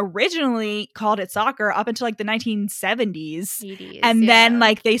Britain originally called it soccer up until like the 1970s 80s, and then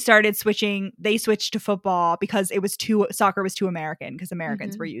like they switched to football because soccer was too American because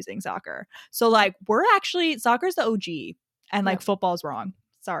Americans were using soccer. So like soccer's the OG and like football's wrong.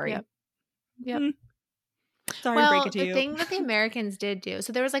 Sorry. Yep. Sorry to break it to you. The thing that the Americans did do,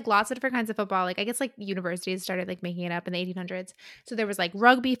 so there was like lots of different kinds of football. Like I guess like universities started like making it up in the 1800s. So there was like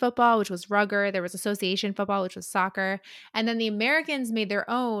rugby football, which was rugger. There was association football, which was soccer. And then the Americans made their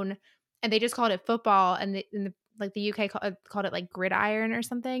own, and they just called it football. And the UK called it like gridiron or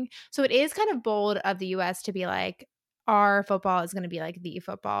something. So it is kind of bold of the US to be like, our football is going to be like the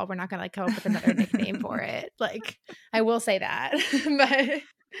football. We're not going to like come up with another nickname for it. Like I will say that, but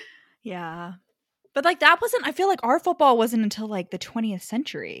yeah. But like I feel like our football wasn't until like the 20th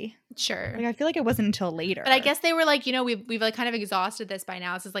century. Sure. Like I feel like it wasn't until later. But I guess they were like, we've like kind of exhausted this by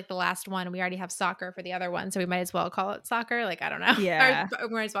now. This is like the last one and we already have soccer for the other one. So we might as well call it soccer. Like, I don't know. Yeah. Or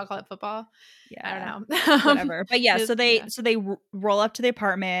we might as well call it football. Yeah. I don't know. Whatever. But yeah, so they roll up to the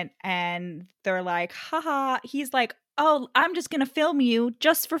apartment and they're like, haha. He's like, oh, I'm just gonna film you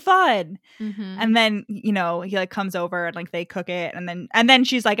just for fun. And then he like comes over and like they cook it and then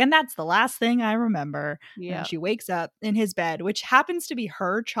she's like, and that's the last thing I remember. And she wakes up in his bed, which happens to be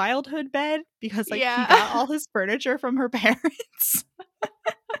her childhood bed because like he got all his furniture from her parents.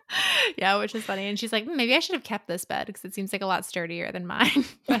 Yeah, which is funny. And she's like, maybe I should have kept this bed because it seems like a lot sturdier than mine.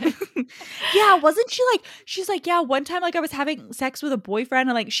 Yeah, wasn't she like, she's like, yeah, one time like I was having sex with a boyfriend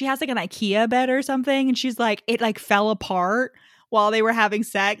and like she has like an IKEA bed or something and she's like, it like fell apart while they were having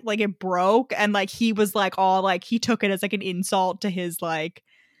sex, like it broke and like he was like all like he took it as like an insult to his like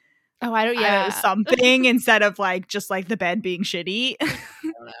Oh, I don't something instead of like just like the bed being shitty. I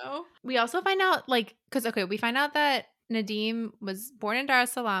don't know. We also find out like we find out that Nadim was born in Dar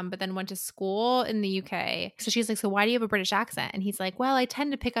es Salaam, but then went to school in the UK. So she's like, so why do you have a British accent? And he's like, well, I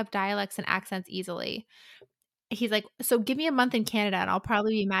tend to pick up dialects and accents easily. He's like, so give me a month in Canada and I'll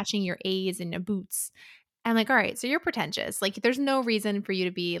probably be matching your A's and your boots. I'm like, all right, so you're pretentious. Like, there's no reason for you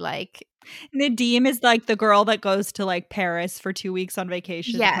to be like. Nadim is like the girl that goes to like Paris for 2 weeks on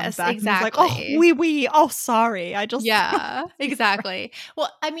vacation. Yes, comes back exactly. And is like, oh, oh, sorry. Yeah, exactly.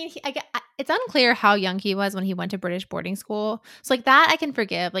 Well, I mean, it's unclear how young he was when he went to British boarding school. So like that I can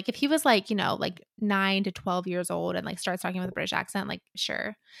forgive. Like if he was like, like 9 to 12 years old and like starts talking with a British accent, like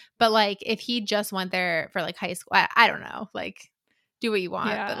sure. But like if he just went there for like high school, I don't know. Like do what you want,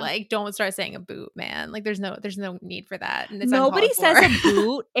 but like don't start saying a boot, man. Like there's no need for that. And nobody says a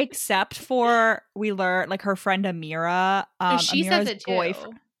boot except for we learn like her friend Amira. She Amira's says it too.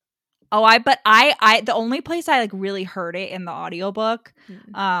 boyfriend. Oh, I the only place I like really heard it in the audiobook,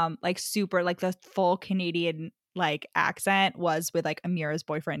 like super like the full Canadian like accent was with like Amira's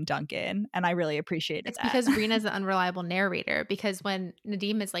boyfriend Duncan, and I really appreciated it's that. Because Rena's an unreliable narrator, because when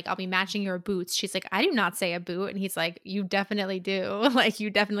Nadim is like, I'll be matching your boots, she's like, I do not say a boot, and he's like, you definitely do. Like you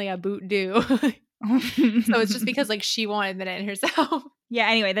definitely a boot do. So it's just because like she won't admit it herself. Yeah,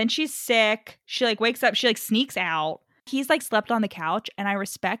 anyway, then she's sick. She like wakes up, she like sneaks out. He's like slept on the couch, and I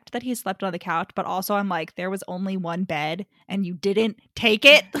respect that he slept on the couch, but also I'm like, there was only one bed and you didn't take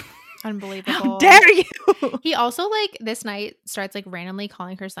it. Unbelievable. How dare you? He also like this night starts like randomly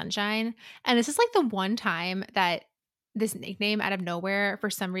calling her Sunshine. And this is like the one time that this nickname out of nowhere for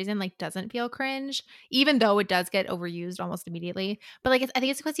some reason like doesn't feel cringe, even though it does get overused almost immediately. But like I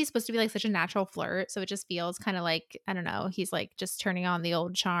think it's because he's supposed to be like such a natural flirt. So it just feels kind of like, I don't know, he's like just turning on the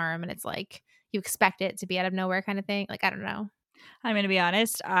old charm, and it's like you expect it to be out of nowhere kind of thing. Like, I don't know. I'm going to be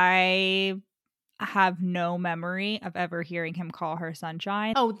honest. I have no memory of ever hearing him call her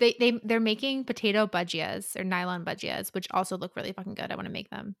Sunshine. Oh, they're making potato budgias or nylon budgias, which also look really fucking good. I want to make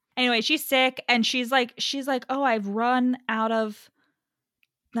them. Anyway, she's sick, and she's like, oh, I've run out of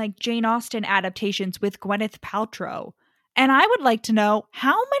like Jane Austen adaptations with Gwyneth Paltrow. And I would like to know,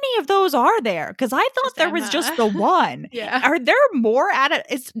 how many of those are there? Because I thought just there Emma. Was just the one. Yeah. Are there more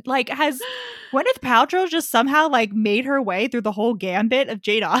it's like, has Gwyneth Paltrow just somehow like made her way through the whole gambit of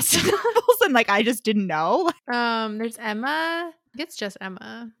Jane Austen novels and like I just didn't know? There's Emma. It's just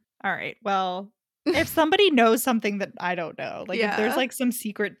Emma. All right. Well, if somebody knows something that I don't know, like if there's like some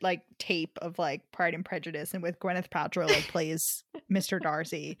secret like tape of like Pride and Prejudice and with Gwyneth Paltrow like plays Mr.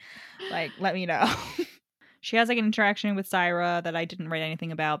 Darcy, like let me know. She has like an interaction with Syra that I didn't write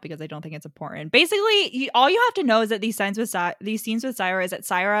anything about because I don't think it's important. Basically, all you have to know is that these scenes with Syra is that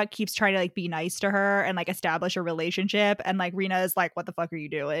Syra keeps trying to like be nice to her and like establish a relationship, and like Rena is like, "What the fuck are you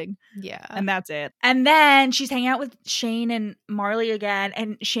doing?" Yeah, and that's it. And then she's hanging out with Shane and Marley again,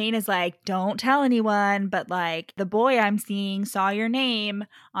 and Shane is like, "Don't tell anyone, but like the boy I'm seeing saw your name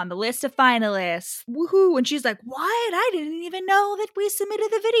on the list of finalists. Woohoo!" And she's like, "What? I didn't even know that we submitted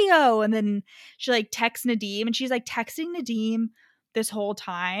the video." And then she like texts Nadim. And she's like texting Nadim this whole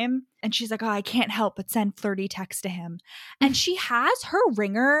time. And she's like, oh, I can't help but send flirty texts to him. And she has her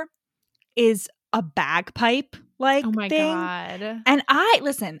ringer is a bagpipe like oh my thing. God. And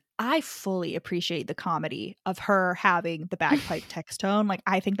I fully appreciate the comedy of her having the bagpipe text tone. Like,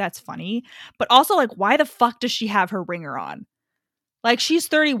 I think that's funny. But also, like, why the fuck does she have her ringer on? Like, she's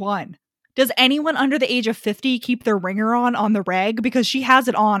 31. Does anyone under the age of 50 keep their ringer on the reg? Because she has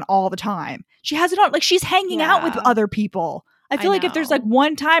it on all the time. She has it on like she's hanging out with other people. I feel like if there's like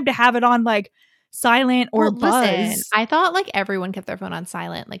one time to have it on like silent or buzz. Listen, I thought like everyone kept their phone on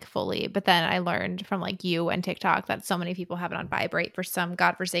silent like fully, but then I learned from like you and TikTok that so many people have it on vibrate for some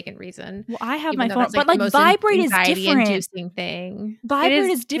godforsaken reason. Well, I have my phone, but like vibrate is different. Thing.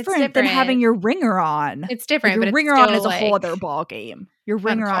 Vibrate is different than having your ringer on. It's different, like, your but ringer on is a whole other ball game. Your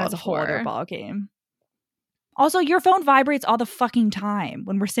ringer on is a whole other ball game. Also, your phone vibrates all the fucking time.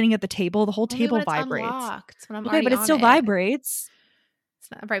 When we're sitting at the table, the whole table vibrates. Okay, but it still vibrates. It's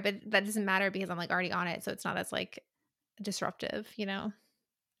not right, but that doesn't matter because I'm like already on it, so it's not as like disruptive, you know.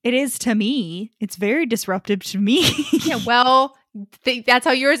 It is to me. It's very disruptive to me. Yeah, well, that's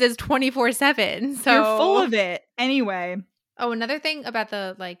how yours is 24/7. So you're full of it anyway. Oh, another thing about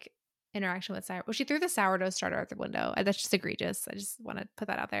the like interaction with Syra. Well, she threw the sourdough starter out the window. That's just egregious. I just want to put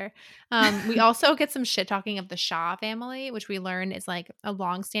that out there. We also get some shit talking of the Shah family, which we learn is like a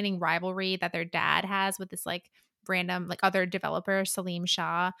longstanding rivalry that their dad has with this like random like other developer, Salim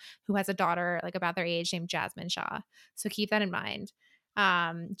Shah, who has a daughter like about their age named Jasmine Shah. So keep that in mind.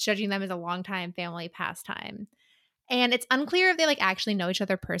 Judging them as a longtime family pastime. And it's unclear if they like actually know each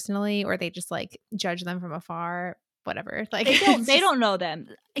other personally or they just like judge them from afar. Whatever. Like they don't know them.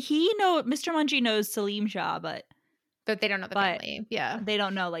 Mr. Munchie knows Salim Shah, but they don't know the family. Yeah. They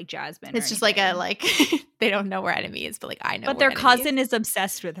don't know like Jasmine. It's just like they don't know we're enemies, but like I know. But their cousin is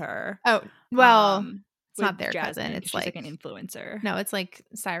obsessed with her. Oh, well, it's not their Jasmine. cousin. It's she's like an influencer. No, it's like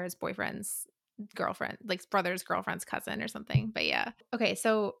Syra's boyfriend's girlfriend, like brother's girlfriend's cousin or something. But yeah. Okay,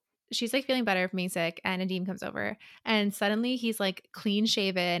 so she's like feeling better from being sick, and Nadim comes over, and suddenly he's like clean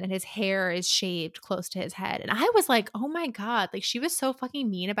shaven and his hair is shaved close to his head. And I was like, oh my God, like she was so fucking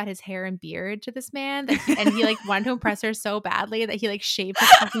mean about his hair and beard to this man and he like wanted to impress her so badly that he like shaved his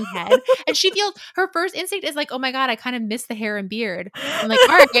fucking head. And she feels her first instinct is like, oh my God, I kind of miss the hair and beard. I'm like,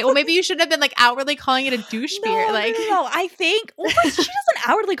 all right, well maybe you shouldn't have been like outwardly calling it a douche beard. Like no, I think she doesn't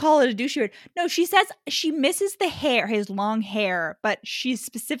outwardly call it a douche beard. No, she says she misses the hair, his long hair, but she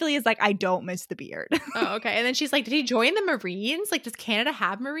specifically is like, I don't miss the beard. Oh, okay. And then she's like, did he join the Marines? Like, does Canada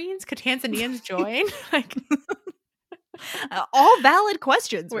have Marines? Could Tanzanians join? Like, all valid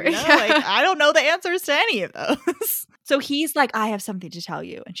questions. Like, I don't know the answers to any of those. So he's like, I have something to tell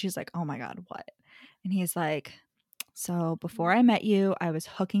you. And she's like, oh my God, what? And he's like, so before I met you, I was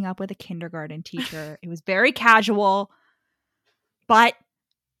hooking up with a kindergarten teacher. It was very casual, but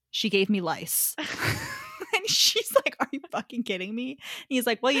she gave me lice. And she's like, are you fucking kidding me? And he's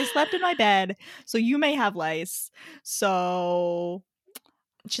like, well, you slept in my bed, so you may have lice. So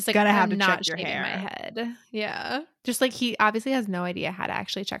she's like, gonna have to not check your hair. My head. Yeah. Just like he obviously has no idea how to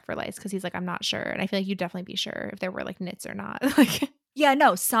actually check for lice because he's like, I'm not sure. And I feel like you'd definitely be sure if there were like nits or not. Like, yeah,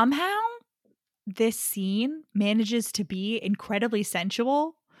 no, somehow this scene manages to be incredibly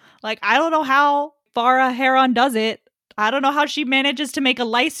sensual. Like, I don't know how Farrah Heron does it. I don't know how she manages to make a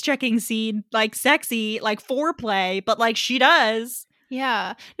lice checking scene like sexy, like foreplay, but like she does.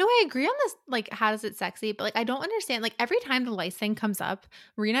 Yeah. No, I agree on this. Like, how does it sexy? But like, I don't understand. Like, every time the lice thing comes up,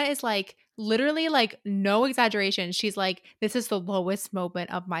 Rena is like, literally, like, no exaggeration. She's like, this is the lowest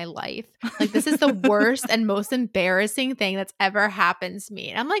moment of my life. Like, this is the worst and most embarrassing thing that's ever happened to me.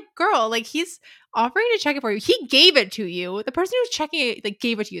 And I'm like, girl, like, he's offering to check it for you. He gave it to you. The person who's checking it, like,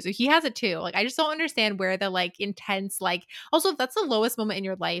 gave it to you. So he has it too. Like, I just don't understand where the, like, intense, like, also, if that's the lowest moment in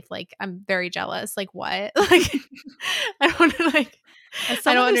your life, like, I'm very jealous. Like, what? Like, I don't, like, as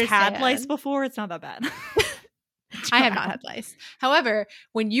someone who's had lice before, it's not that bad. I have not had lice. However,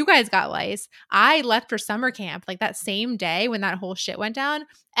 when you guys got lice, I left for summer camp like that same day when that whole shit went down.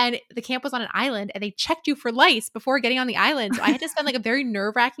 And the camp was on an island and they checked you for lice before getting on the island. So I had to spend like a very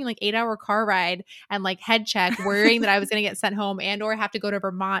nerve-wracking like 8-hour car ride and like head check worrying that I was going to get sent home and or have to go to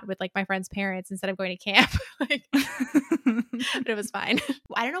Vermont with like my friend's parents instead of going to camp. Like, but it was fine.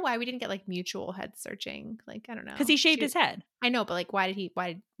 I don't know why we didn't get like mutual head searching. Like, I don't know. Because he shaved his head. I know, but like why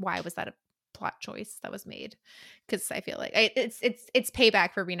was that a plot choice that was made? Because I feel like it's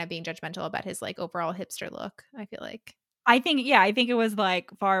payback for Rena being judgmental about his like overall hipster look. I feel like I think it was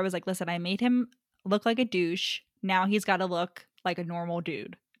like Farrah was like, listen, I made him look like a douche. Now he's got to look like a normal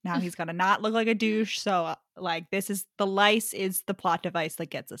dude. Now he's got to not look like a douche. So like the lice is the plot device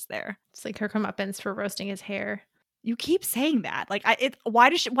that gets us there. It's like her comeuppance for roasting his hair. You keep saying that. Like, why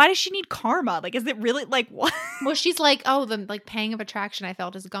does she need karma? Like, is it really like what? Well, she's like, oh, the like pang of attraction I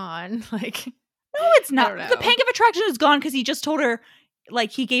felt is gone. Like, no, it's not. The pang of attraction is gone because he just told her,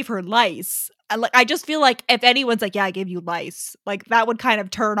 like, he gave her lice. I just feel like if anyone's like, yeah, I gave you lice, like that would kind of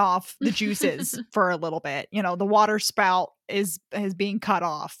turn off the juices for a little bit. You know, the water spout is being cut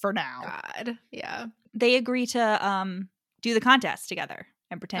off for now. God, yeah. They agree to do the contest together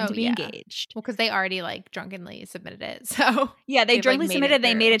and pretend to be engaged. Well, because they already like drunkenly submitted it. So yeah, they drunkenly submitted.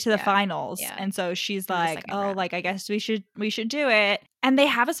 They made it to the finals, and so she's like, "Oh, like I guess we should do it." And they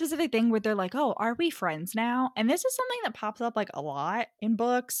have a specific thing where they're like, "Oh, are we friends now?" And this is something that pops up like a lot in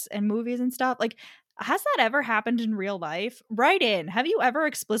books and movies and stuff. Like, has that ever happened in real life? Write in. Have you ever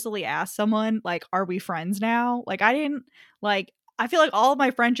explicitly asked someone like, "Are we friends now?" Like, I didn't. Like, I feel like all of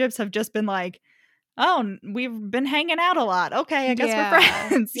my friendships have just been like, oh, we've been hanging out a lot. Okay, I guess we're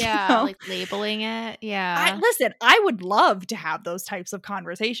friends. Yeah, you know? Like labeling it. Yeah. Listen, I would love to have those types of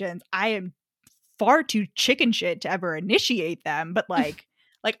conversations. I am far too chicken shit to ever initiate them, but like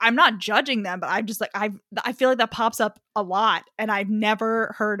I'm not judging them, but I'm just like I feel like that pops up a lot and I've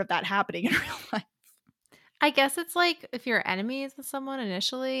never heard of that happening in real life. I guess it's like if you're enemies with someone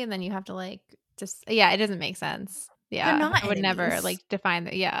initially and then you have to like just it doesn't make sense. Yeah. I would never like define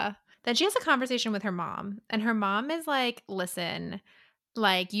that. Yeah. Then she has a conversation with her mom, and her mom is like, listen,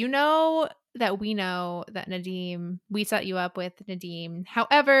 like, you know that we know that Nadim, we set you up with Nadim.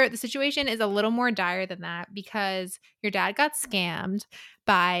 However, the situation is a little more dire than that because your dad got scammed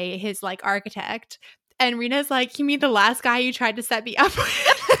by his like architect. And Rina's like, you mean the last guy you tried to set me up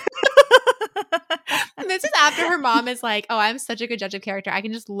with? And this is after her mom is like, oh, I'm such a good judge of character. I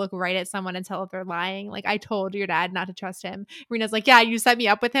can just look right at someone and tell if they're lying. Like, I told your dad not to trust him. Rina's like, yeah, you set me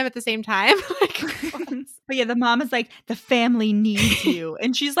up with him at the same time. Like, but yeah, the mom is like, the family needs you.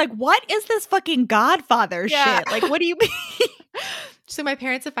 And she's like, what is this fucking Godfather shit? Like, what do you mean? So my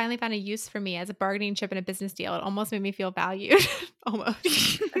parents have finally found a use for me as a bargaining chip in a business deal. It almost made me feel valued.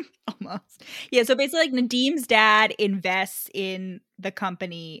 Almost. Almost. Yeah, so basically like Nadim's dad invests in the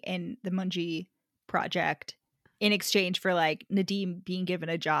company in the Munji project in exchange for like Nadim being given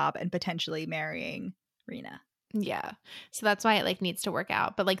a job and potentially marrying Rina. Yeah. So that's why it like needs to work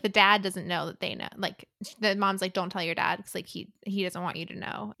out. But like the dad doesn't know that they know. Like the mom's like, don't tell your dad because like he doesn't want you to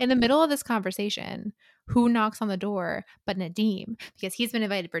know. In the middle of this conversation, who knocks on the door but Nadim, because he's been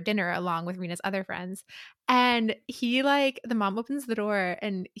invited for dinner along with Rina's other friends. And he like, the mom opens the door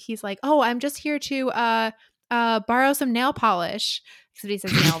and he's like, oh, I'm just here to borrow some nail polish. Because he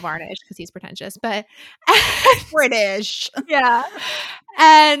says nail varnish because he's pretentious, but British. Yeah.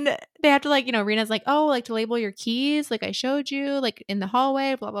 And they have to like, you know, Rina's like, oh, like to label your keys, like I showed you, like in the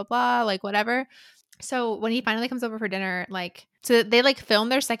hallway, blah, blah, blah, like whatever. So when he finally comes over for dinner, like, so they like film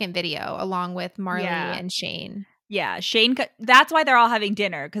their second video along with Marley and Shane. Yeah, Shane, that's why they're all having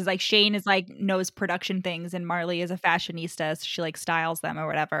dinner, because like Shane is like knows production things and Marley is a fashionista, so she like styles them or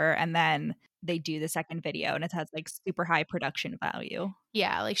whatever, and then they do the second video and it has like super high production value.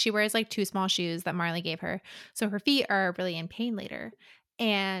 Yeah, like she wears like 2 small shoes that Marley gave her, so her feet are really in pain later.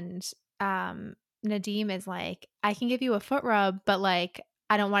 And Nadim is like, I can give you a foot rub, but like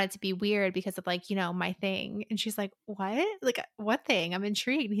I don't want it to be weird because of like, you know, my thing. And she's like, what? Like, what thing? I'm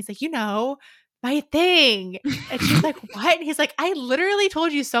intrigued. And he's like, you know, my thing. And she's like, what? And he's like, I literally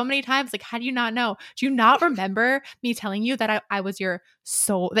told you so many times. Like, how do you not know? Do you not remember me telling you that I was your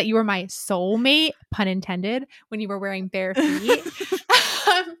soul, that you were my soulmate, pun intended, when you were wearing bare feet?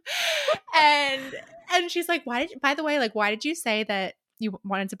 And she's like, by the way, like, why did you say that you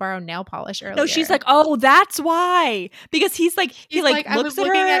wanted to borrow nail polish earlier? No, she's like, oh, that's why. Because he like I was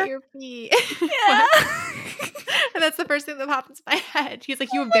looking at your feet. Yeah. And that's the first thing that popped into my head. He's like,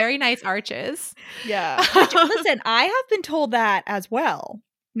 you have very nice arches. Yeah. Listen, I have been told that as well.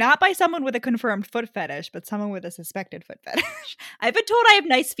 Not by someone with a confirmed foot fetish, but someone with a suspected foot fetish. I've been told I have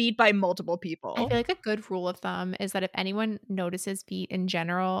nice feet by multiple people. I feel like a good rule of thumb is that if anyone notices feet in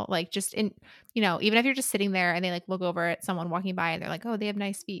general, like just in, you know, even if you're just sitting there and they like look over at someone walking by and they're like, oh, they have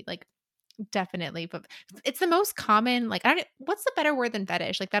nice feet, like definitely. But it's the most common, like, what's the better word than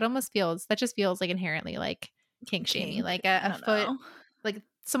fetish? Like that just feels like inherently like kink shamey, like a foot, like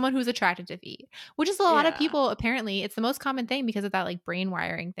someone who's attracted to feet, which is a lot of people. Apparently it's the most common thing because of that like brain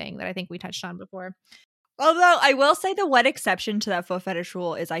wiring thing that I think we touched on before. Although I will say the one exception to that foot fetish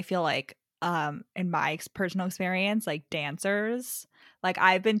rule is I feel like in my personal experience, like dancers, like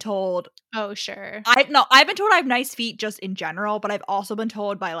I've been told, oh sure, I've been told I have nice feet just in general, but I've also been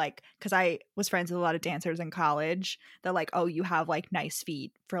told by like, because I was friends with a lot of dancers in college, that like, oh, you have like nice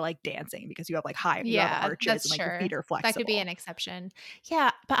feet for like dancing because you have like high you have arches and like your feet are flexible. That could be an exception. Yeah,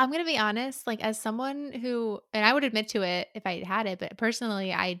 but I'm gonna be honest, like as someone who, and I would admit to it if I had it, but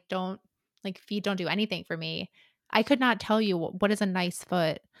personally I don't, like feet don't do anything for me. I could not tell you what is a nice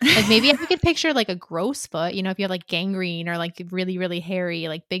foot. Like maybe I could picture like a gross foot, you know, if you have like gangrene or like really, really hairy,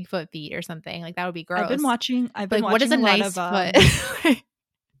 like Bigfoot feet or something, like that would be gross. I've been watching what is a nice foot? A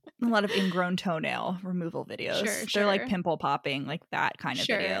lot of ingrown toenail removal videos. Sure. They're like pimple popping, like that kind of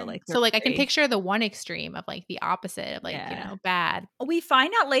video. Like so, like I can picture the one extreme of like the opposite of like, you know, bad. We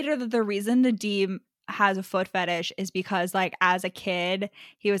find out later that the reason Nadim has a foot fetish is because like as a kid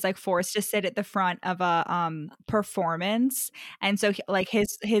he was like forced to sit at the front of a performance, and so like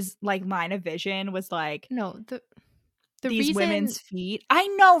his like line of vision was like these women's feet. I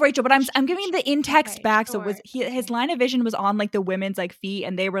know, Rachel, but I'm giving the in-text back. Sure. So it was his line of vision was on like the women's like feet,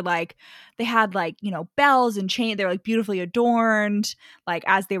 and they were like, they had like, you know, bells and chain, they were like beautifully adorned like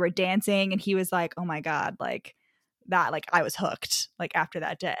as they were dancing, and he was like, oh my god, like that, like I was hooked like after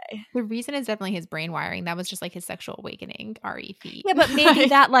that day. The reason is definitely his brain wiring. That was just like his sexual awakening, RE feet. Yeah, but maybe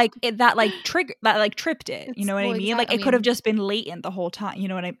that tripped it. You know what I mean? Like it could have just been latent the whole time. You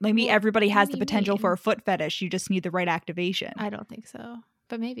know what I mean? Maybe everybody has the potential for a foot fetish. You just need the right activation. I don't think so,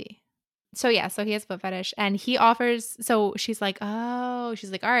 but maybe. So yeah, so he has a foot fetish and he offers, so she's like, all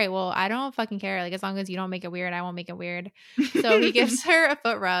right, well, I don't fucking care. Like as long as you don't make it weird, I won't make it weird. So he gives her a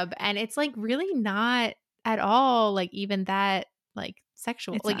foot rub, and it's like really not at all like even that like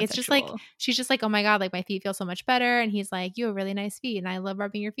sexual. It's just like she's just like, oh my god, like my feet feel so much better, and he's like, you have really nice feet and I love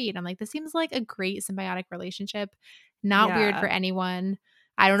rubbing your feet. I'm like, this seems like a great symbiotic relationship, not weird for anyone.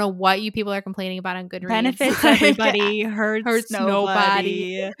 I don't know what you people are complaining about on Goodreads. Benefits everybody, hurts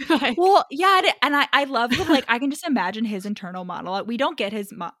nobody. Like, well, yeah, and I love him. Like, I can just imagine his internal monologue. We don't get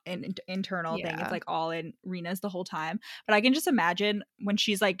his internal thing. It's like all in Rena's the whole time. But I can just imagine when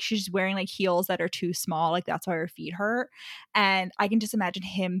she's wearing like heels that are too small. Like, that's why her feet hurt. And I can just imagine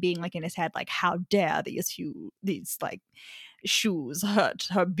him being like in his head, like, how dare these like shoes hurt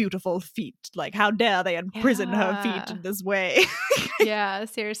her beautiful feet, like how dare they imprison her feet in this way. Yeah,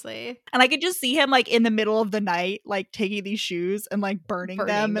 seriously. And I could just see him like in the middle of the night, like taking these shoes and like burning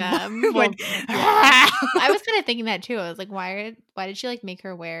them. And, like, I was kind of thinking that too. I was like, why did she like make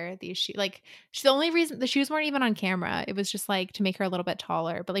her wear these shoes? Like, the only reason the shoes weren't even on camera, it was just like to make her a little bit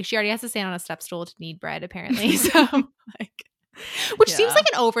taller, but like she already has to stand on a step stool to knead bread apparently. So like, which seems like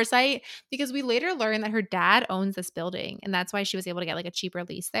an oversight, because we later learned that her dad owns this building and that's why she was able to get like a cheaper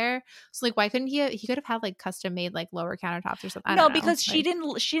lease there. So like, why couldn't he could have had like custom made like lower countertops or something. No, because she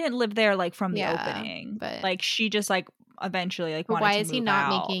didn't live there like from the opening, but like she just like eventually like wanted why to is he move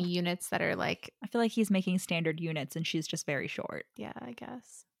not out. making units that are like, I feel like he's making standard units and she's just very short. Yeah, I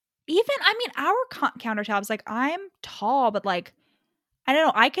guess. Even, I mean, our countertops, like I'm tall, but like I don't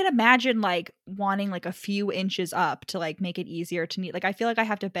know. I could imagine like wanting like a few inches up to like make it easier to knead. Like I feel like I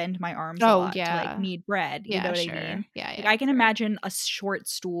have to bend my arms a lot to like knead bread. You know what I mean? Yeah, like I can imagine a short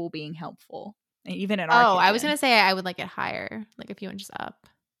stool being helpful, even in our kitchen. I was gonna say I would like it higher, like a few inches up.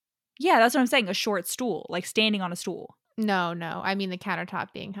 Yeah, that's what I'm saying. A short stool, like standing on a stool. No, I mean the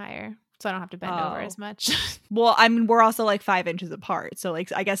countertop being higher, so I don't have to bend over as much. Well, I mean we're also like 5 inches apart, so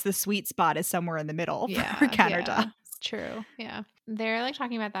like I guess the sweet spot is somewhere in the middle for countertop. Yeah. True. Yeah. They're like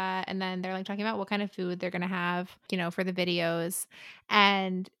talking about that. And then they're like talking about what kind of food they're going to have, you know, for the videos.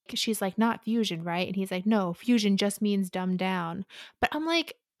 And she's like, not fusion, right? And he's like, no, fusion just means dumbed down. But I'm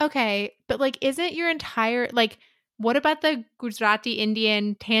like, okay, but like, isn't your entire, like, what about the Gujarati,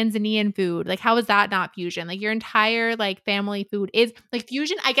 Indian, Tanzanian food? Like, how is that not fusion? Like, your entire like family food is like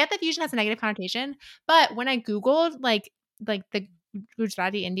fusion. I get that fusion has a negative connotation, but when I Googled like the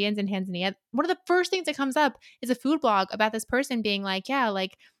Gujarati Indians in Tanzania, one of the first things that comes up is a food blog about this person being like, yeah,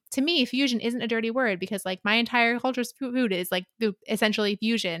 like to me, fusion isn't a dirty word because like my entire culture's food is like essentially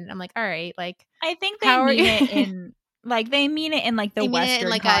fusion. I'm like, all right, like I think they mean it in like they mean it in like the Western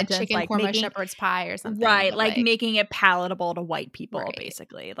like context, a chicken like korma shepherd's pie or something, right? Like making it palatable to white people,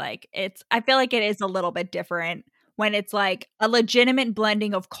 basically. Like I feel like it is a little bit different when it's like a legitimate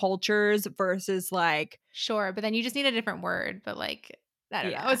blending of cultures versus like sure, but then you just need a different word. But like I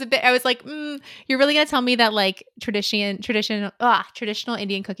don't know. I was like, you're really gonna tell me that like traditional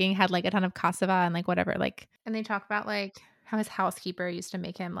Indian cooking had like a ton of cassava and like whatever, like, and they talk about like how his housekeeper used to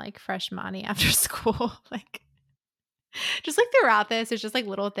make him like fresh mani after school, like. Just like throughout this, there's just like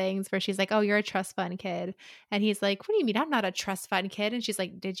little things where she's like, oh, you're a trust fund kid. And he's like, what do you mean? I'm not a trust fund kid. And she's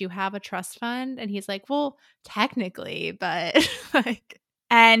like, did you have a trust fund? And he's like, well, technically, but like.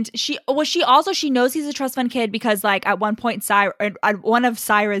 And she knows he's a trust fund kid because like at one point at one of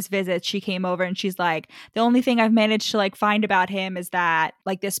Syra's visits, she came over and she's like, the only thing I've managed to like find about him is that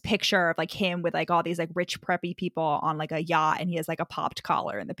like this picture of like him with like all these like rich preppy people on like a yacht, and he has like a popped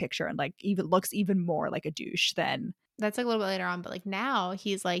collar in the picture and like even looks even more like a douche than. That's like a little bit later on, but like now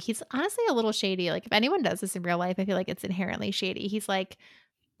he's honestly a little shady. Like if anyone does this in real life, I feel like it's inherently shady. He's like,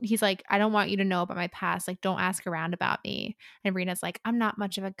 I don't want you to know about my past. Like, don't ask around about me. And Rena's like, I'm not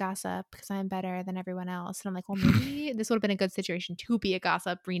much of a gossip because I'm better than everyone else. And I'm like, well, maybe this would have been a good situation to be a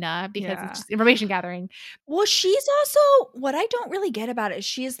gossip, Rena, because it's just information gathering. Well, she's also, what I don't really get about it,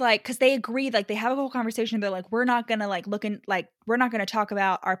 she's like, because they agree, like they have a whole conversation. They're like, we're not going to like we're not going to talk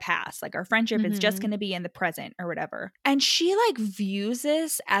about our past. Like our friendship is just going to be in the present or whatever. And she like views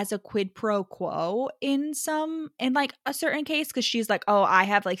this as a quid pro quo in like a certain case, because she's like, oh, I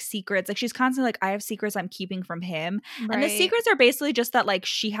have like secrets. Like she's constantly like, I have secrets I'm keeping from him. Right. And the secrets are basically just that like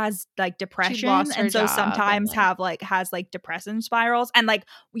she has like depression, and so sometimes has like depression spirals. And like,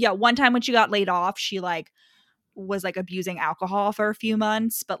 yeah, one time when she got laid off, she like was like abusing alcohol for a few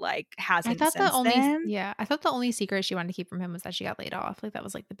months, but like hasn't since then. Yeah, I thought the only secret she wanted to keep from him was that she got laid off. Like that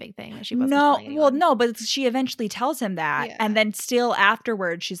was like the big thing that she wasn't. No, but she eventually tells him that, and then still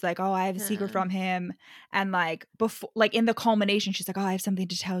afterwards she's like, oh, I have a secret from him, and like before, like in the culmination, she's like, oh, I have something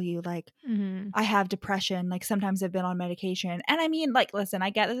to tell you. Like I have depression. Like sometimes I've been on medication, and I mean, like, listen,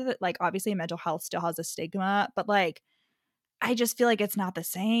 I get that like obviously mental health still has a stigma, but like. I just feel like it's not the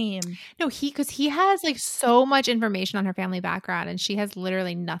same. No, because he has like so much information on her family background, and she has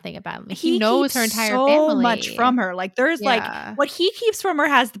literally nothing about him. Like, he knows her entire family. So much from her. Like there's like what he keeps from her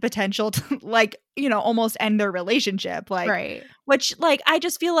has the potential to like, you know, almost end their relationship. Like, which like I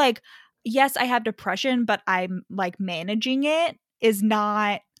just feel like, yes, I have depression, but I'm like managing it. is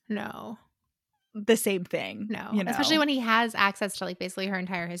not the same thing. No, you know? Especially when he has access to like basically her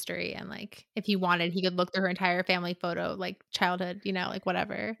entire history, and like if he wanted, he could look through her entire family photo, like childhood, like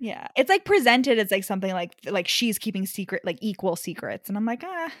whatever. Yeah, it's like presented as like something like she's keeping equal secrets, and I'm like,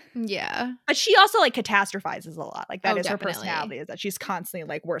 yeah. But she also like catastrophizes a lot. Like that is definitely. her personality, is that she's constantly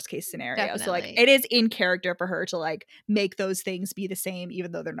like worst case scenario. Definitely. So like it is in character for her to like make those things be the same,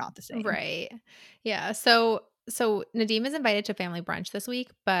 even though they're not the same. Right. Yeah. So Nadim is invited to family brunch this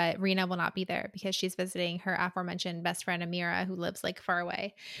week, but Rena will not be there because she's visiting her aforementioned best friend Amira, who lives like far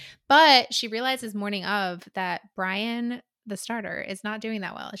away. But she realizes morning of that Brian, the starter, is not doing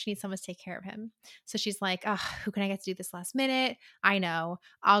that well. She needs someone to take care of him. So she's like, who can I get to do this last minute? I know.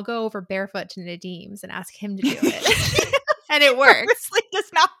 I'll go over barefoot to Nadim's and ask him to do it. And it works. Like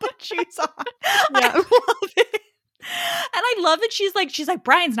does not put shoes on. Yeah. I love it. And I love that she's like,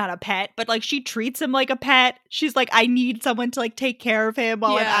 Brian's not a pet, but like she treats him like a pet. She's like, I need someone to like take care of him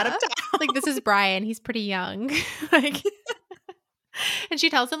while I'm out of town. Like, this is Brian. He's pretty young. Like, and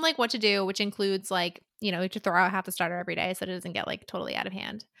she tells him like what to do, which includes like, to throw out half the starter every day so it doesn't get like totally out of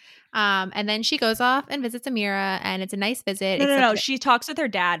hand. And then she goes off and visits Amira, and it's a nice visit. No. She talks with her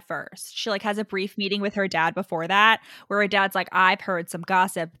dad first. She like has a brief meeting with her dad before that, where her dad's like, I've heard some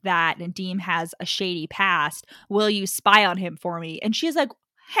gossip that Nadim has a shady past. Will you spy on him for me? And she's like,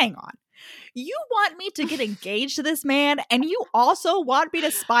 hang on. You want me to get engaged to this man, and you also want me to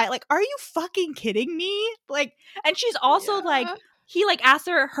spy? Like, are you fucking kidding me? Like, and she's also like, he like asks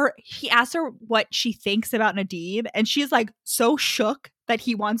her what she thinks about Nadim, and she's like so shook that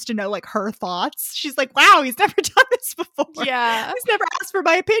he wants to know like her thoughts. She's like, wow, he's never done this before. Yeah. He's never asked for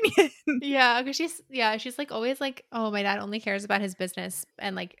my opinion. Yeah, because she's like always like, oh, my dad only cares about his business,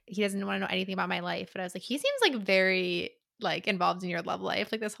 and like he doesn't want to know anything about my life. But I was like, he seems like very like involved in your love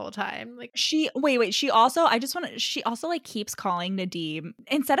life like this whole time. Like she also like keeps calling Nadim,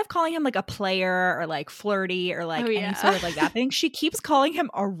 instead of calling him like a player or like flirty or like any sort of like that thing, she keeps calling him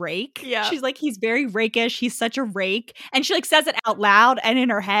a rake. Yeah, she's like, he's very rakish, he's such a rake, and she like says it out loud and in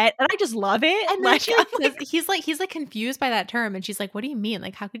her head, and I just love it. And then she like, he's like confused by that term, and she's like, what do you mean?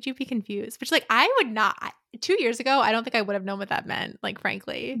 Like, how could you be confused? But she's like, I would not. 2 years ago, I don't think I would have known what that meant. Like,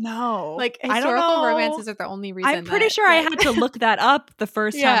 frankly, no. Like, historical romances are the only reason. I'm pretty sure I had to look that up the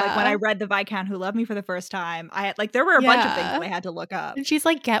first time. Like when I read The Viscount Who Loved Me for the first time, I had like there were a bunch of things that I had to look up. And she's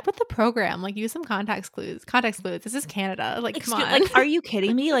like, get with the program. Like, use some context clues. This is Canada. Like, come on. Like, are you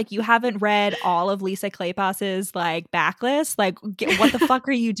kidding me? Like, you haven't read all of Lisa Kleypas's like backlist? Like, what the fuck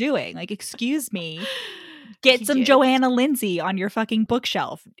are you doing? Like, excuse me. Get some Joanna Lindsay on your fucking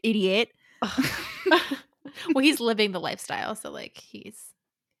bookshelf, idiot. Well, he's living the lifestyle, so like he's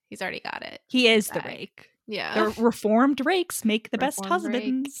already got it. He is the rake. Yeah, the reformed rakes make the best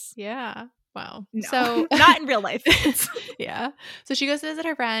husbands. Rake. Yeah. Wow. No, so not in real life. Yeah. So she goes to visit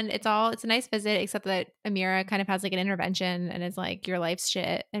her friend. It's a nice visit, except that Amira kind of has like an intervention and is like, your life's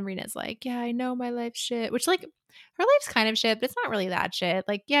shit. And Rena's like, yeah, I know my life's shit. Which like her life's kind of shit, but it's not really that shit.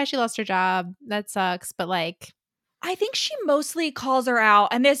 Like, yeah, she lost her job. That sucks. But like, I think she mostly calls her out,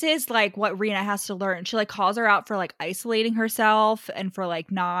 and this is like what Rena has to learn. She like calls her out for like isolating herself and for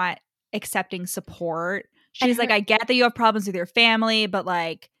like not accepting support. She's like, I get that you have problems with your family, but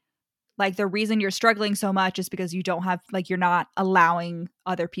like the reason you're struggling so much is because you don't have like, you're not allowing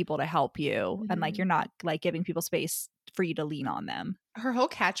other people to help you, and like you're not like giving people space for you to lean on them. Her whole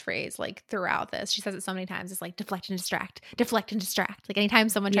catchphrase like throughout this, she says it so many times, it's like deflect and distract, deflect and distract. Like anytime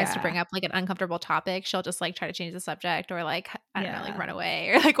someone tries to bring up like an uncomfortable topic, she'll just like try to change the subject or like, I don't know, like run away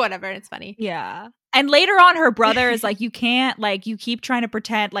or like whatever. And it's funny. Yeah. And later on, her brother is like, you can't, like, you keep trying to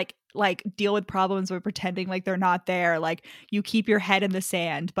pretend like deal with problems by pretending like they're not there. Like, you keep your head in the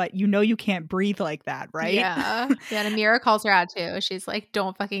sand, but you know you can't breathe like that, right? Yeah. Yeah. And Amira calls her out too. She's like,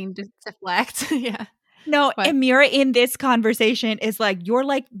 don't fucking deflect. Yeah. No, Amira in this conversation is like, you're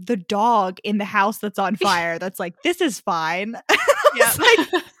like the dog in the house that's on fire. That's like, this is fine. Yeah. Like,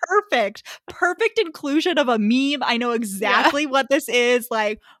 perfect inclusion of a meme. I know exactly what this is.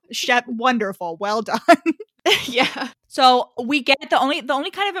 Like, chef, wonderful, well done. Yeah. So we get the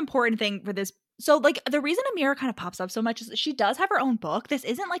only kind of important thing for this. So like the reason Amira kind of pops up so much is she does have her own book. This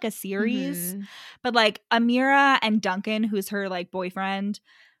isn't like a series, but like Amira and Duncan, who's her like boyfriend,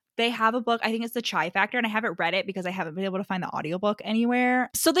 they have a book. I think it's The Chai Factor, and I haven't read it because I haven't been able to find the audiobook anywhere.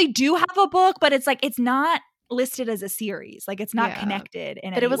 So they do have a book, but it's like, it's not listed as a series. Like it's not connected in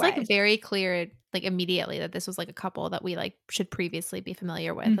any way. But it was like very clear like immediately that this was like a couple that we like should previously be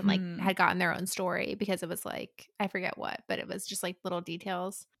familiar with and like had gotten their own story, because it was like, I forget what, but it was just like little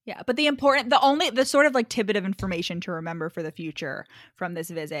details. Yeah, but the sort of like tidbit of information to remember for the future from this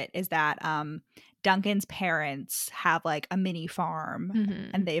visit is that Duncan's parents have like a mini farm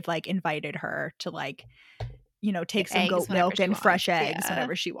and they've like invited her to like, you know, take some goat milk and fresh eggs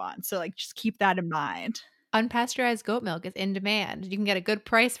whenever she wants. So like just keep that in mind. Unpasteurized goat milk is in demand. You can get a good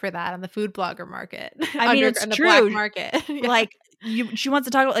price for that on the food blogger market. I mean, it's true. The black market. Like she wants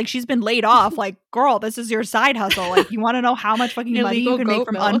to talk about like she's been laid off. Like, girl, this is your side hustle. Like, you want to know how much fucking money you can make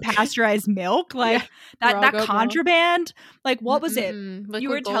from unpasteurized milk? Like that contraband. Milk. Like, what was it? You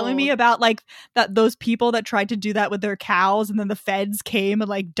were telling me about like those people that tried to do that with their cows, and then the feds came and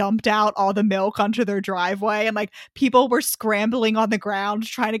like dumped out all the milk onto their driveway, and like people were scrambling on the ground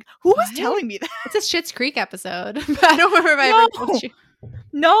trying to. Who was telling me that? It's a Schitt's Creek episode. I don't remember if I ever told you.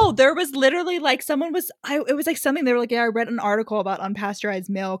 No, there was literally like it was like something they were like, yeah, I read an article about unpasteurized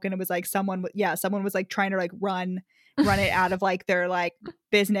milk, and it was like someone was like trying to like run it out of like their like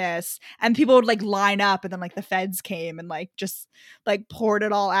business, and people would like line up, and then like the feds came and like just like poured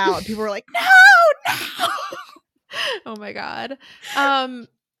it all out, and people were like, no. Oh my God.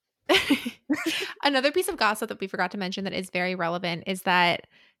 Another piece of gossip that we forgot to mention that is very relevant is that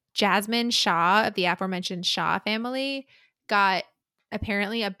Jasmine Shah of the aforementioned Shah family got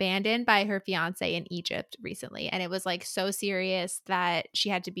apparently abandoned by her fiance in Egypt recently, and it was like so serious that she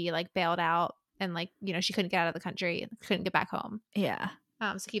had to be like bailed out, and like, you know, she couldn't get out of the country, couldn't get back home. Yeah.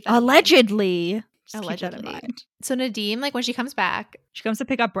 So keep that allegedly. Allegedly. So Nadeem, like when she comes back, she comes to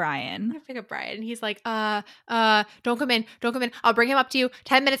pick up Brian. And he's like, don't come in. I'll bring him up to you.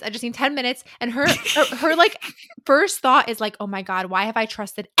 10 minutes. I just need 10 minutes. And her like first thought is like, oh my God, why have I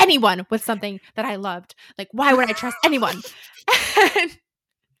trusted anyone with something that I loved? Like, why would I trust anyone? And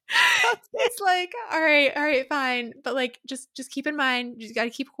it's like, all right, fine. But like, just keep in mind, you just got to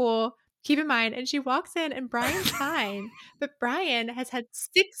keep cool. Keep in mind. And she walks in and Brian's fine. But Brian has had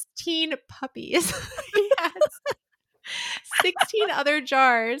 16 puppies. He has 16 other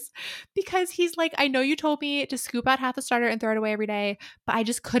jars, because he's like, I know you told me to scoop out half the starter and throw it away every day, but I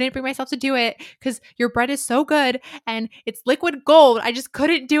just couldn't bring myself to do it because your bread is so good and it's liquid gold. I just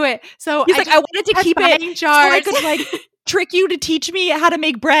couldn't do it. So he's like, I wanted to keep it jars. So I could like trick you to teach me how to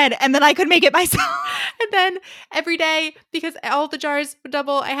make bread, and then I could make it myself. And then every day, because all the jars would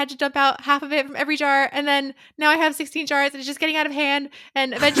double, I had to dump out half of it from every jar. And then now I have 16 jars and it's just getting out of hand.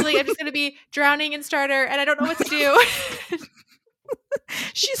 And eventually I'm just going to be drowning in starter and I don't know what to do.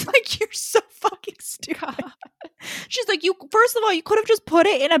 She's like, you're so fucking stupid. She's like, first of all, you could have just put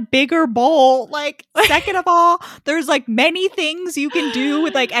it in a bigger bowl. Like, second of all, there's like many things you can do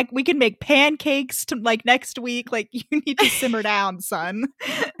with like, we can make pancakes to like next week. Like, you need to simmer down, son.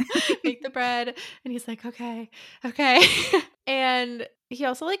 Make the bread. And he's like, okay. And he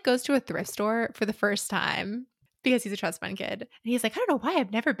also like goes to a thrift store for the first time, because he's a trust fund kid. And he's like, I don't know why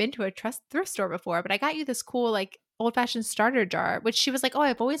I've never been to a thrift store before, but I got you this cool like old-fashioned starter jar, which she was like, oh,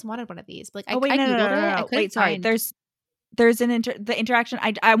 I've always wanted one of these. But like, I Googled it. Wait, sorry. There's the interaction.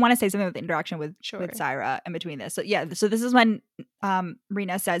 I want to say something with the interaction with Syra in between this. So yeah, so this is when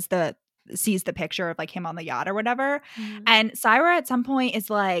Rena sees the picture of like him on the yacht or whatever. And Syra at some point is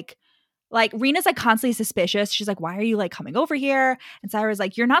like Rena's like constantly suspicious. She's like, why are you like coming over here? And Syra's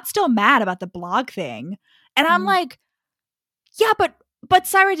like, you're not still mad about the blog thing. And I'm like, yeah, but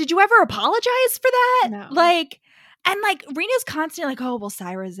Syra, did you ever apologize for that? No. Like, and like Rena's constantly like, oh, well,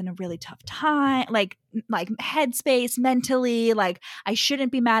 Syra's in a really tough time, like headspace mentally, like I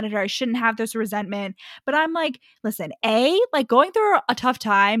shouldn't be mad at her. I shouldn't have this resentment. But I'm like, listen, like going through a tough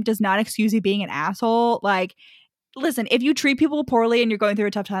time does not excuse you being an asshole. Like, listen, if you treat people poorly and you're going through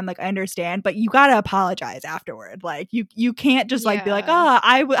a tough time, like I understand, but you gotta apologize afterward. Like you can't just like be like, oh,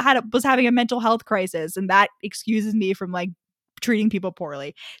 I was having a mental health crisis and that excuses me from like treating people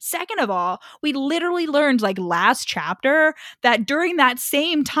poorly. Second of all, we literally learned like last chapter that during that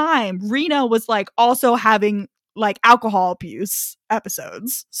same time, Rena was like also having like alcohol abuse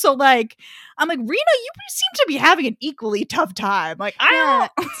episodes. So like, I'm like, Rena, you seem to be having an equally tough time. Like,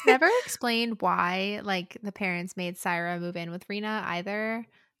 it's never explained why like the parents made Syra move in with Rena either,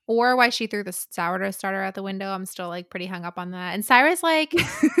 or why she threw the sourdough starter out the window. I'm still like pretty hung up on that. And Syra's like,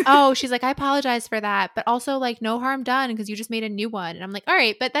 oh, she's like, I apologize for that, but also like no harm done because you just made a new one. And I'm like, all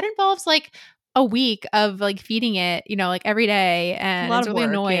right, but that involves like a week of like feeding it, you know, like every day, and it's really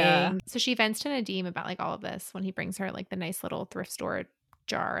annoying. Yeah. So she vents to Nadeem about like all of this when he brings her like the nice little thrift store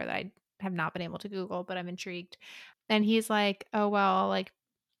jar that I have not been able to Google, but I'm intrigued. And he's like, oh, well, like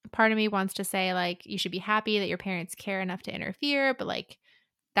part of me wants to say, like, you should be happy that your parents care enough to interfere, but, like,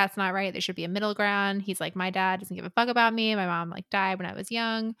 that's not right. There should be a middle ground. He's like, my dad doesn't give a fuck about me. My mom, like, died when I was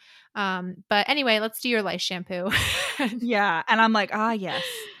young. But anyway, let's do your lice shampoo. Yeah. And I'm like, yes.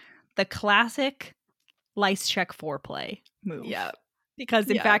 The classic lice check foreplay move. Yeah. Because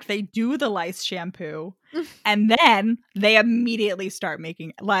in fact, they do the lice shampoo and then they immediately start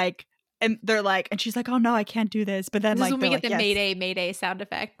making like, and they're like, and she's like, oh no, I can't do this. But then this like, is when we get like, the Mayday sound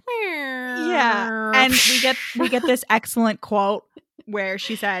effect. Yeah. And we get this excellent quote where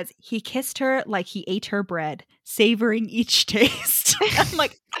she says, he kissed her like he ate her bread, savoring each taste. I'm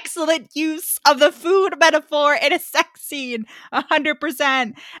like, excellent use of the food metaphor in a sex scene,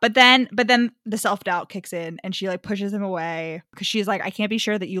 100%. But then the self-doubt kicks in and she like pushes him away because she's like, I can't be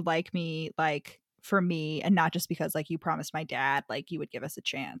sure that you like me, like for me, and not just because like you promised my dad like you would give us a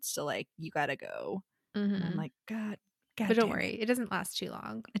chance. So like you gotta go. And I'm like, God. But don't worry, it doesn't last too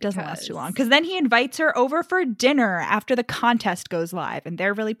long. It doesn't last too long because then he invites her over for dinner after the contest goes live and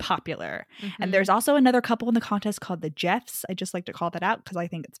they're really popular. Mm-hmm. And there's also another couple in the contest called the Jeffs. I just like to call that out because I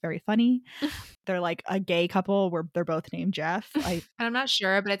think it's very funny. They're like a gay couple where they're both named Jeff. And I'm not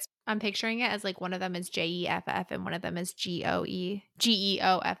sure, but I'm picturing it as like one of them is Jeff and one of them is Geoff.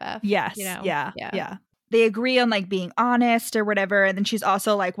 Yes. You know? Yeah. They agree on like being honest or whatever. And then she's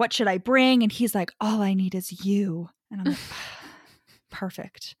also like, what should I bring? And he's like, all I need is you. And I'm like,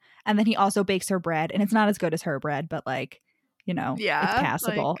 perfect. And then he also bakes her bread. And it's not as good as her bread, but like, you know, it's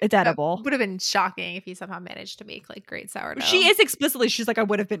passable. Like, it's edible. Would have been shocking if he somehow managed to make like great sourdough. She is explicitly, she's like, I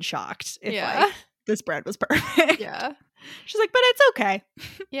would have been shocked if like this bread was perfect. Yeah. She's like, but it's okay.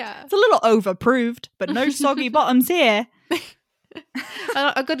 Yeah. It's a little over-proofed, but no soggy bottoms here.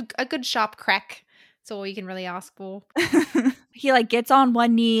 a good shop crack. That's all you can really ask for. He like gets on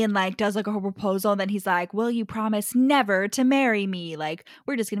one knee and like does like a whole proposal. And then he's like, will you promise never to marry me? Like,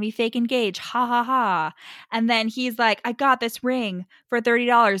 we're just going to be fake engaged. Ha ha ha. And then he's like, I got this ring for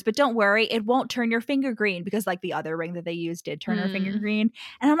 $30, but don't worry, it won't turn your finger green because like the other ring that they used did turn her finger green.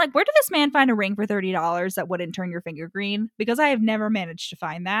 And I'm like, where did this man find a ring for $30 that wouldn't turn your finger green? Because I have never managed to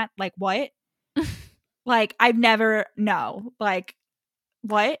find that. Like, what? Like, I've never, no. Like,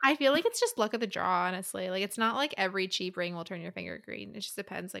 what? I feel like it's just luck of the draw, honestly. Like, it's not like every cheap ring will turn your finger green. It just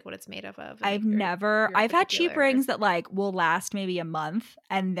depends like what it's made of. I've had cheap rings that like will last maybe a month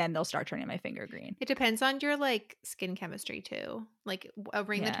and then they'll start turning my finger green. It depends on your like skin chemistry too. Like a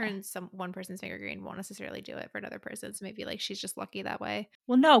ring that turns one person's finger green won't necessarily do it for another person. So maybe like she's just lucky that way.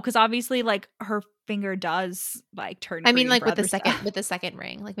 Well, no, because obviously like her finger does like turn. I mean, like with the second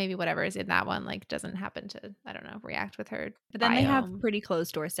ring, like maybe whatever is in that one like doesn't happen to, I don't know, react with her. But then they have pretty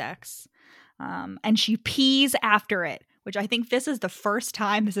closed door sex, and she pees after it, which I think this is the first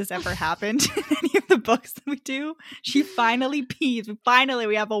time this has ever happened in any of the books that we do. She finally pees. Finally,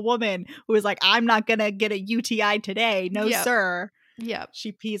 we have a woman who is like, I'm not gonna get a UTI today. No, sir. Yep.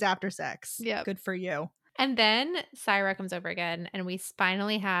 She pees after sex. Yep. Good for you. And then Syra comes over again, and we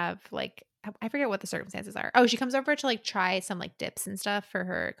finally have like, I forget what the circumstances are. Oh, she comes over to like try some like dips and stuff for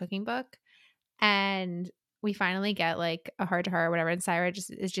her cooking book. And we finally get like a heart to heart or whatever. And Syra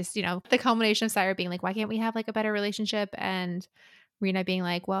is just, you know, the culmination of Syra being like, why can't we have like a better relationship? And Rena being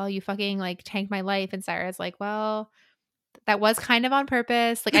like, well, you fucking like tanked my life. And Syra's like, well, that was kind of on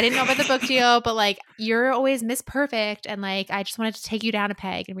purpose. Like, I didn't know about the book deal, but like, you're always Miss Perfect. And like, I just wanted to take you down a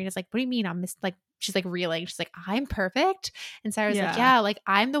peg. And Rena's like, what do you mean I'm Miss, like, she's like reeling. She's like, I'm perfect. And Syra's like, yeah, like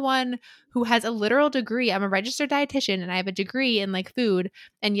I'm the one who has a literal degree. I'm a registered dietitian and I have a degree in like food.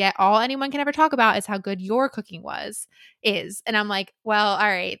 And yet all anyone can ever talk about is how good your cooking is. And I'm like, well, all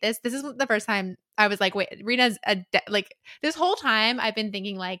right, this is the first time I was like, wait, Rena's like this whole time I've been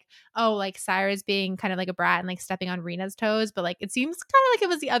thinking like, oh, like Syra's being kind of like a brat and like stepping on Rena's toes. But like, it seems kind of like it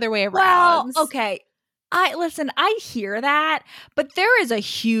was the other way around. Well, okay. I hear that, but there is a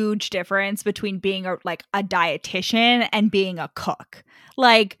huge difference between being a dietitian and being a cook.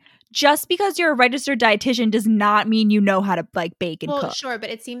 Like, just because you're a registered dietitian does not mean you know how to like bake and cook. Well, sure, but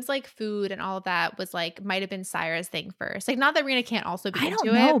it seems like food and all of that was like might have been Syra's thing first. Like, not that Rena can't also be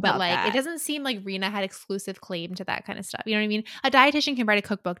into it, but like it doesn't seem like Rena had exclusive claim to that kind of stuff. You know what I mean? A dietitian can write a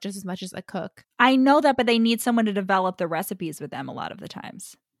cookbook just as much as a cook. I know that, but they need someone to develop the recipes with them a lot of the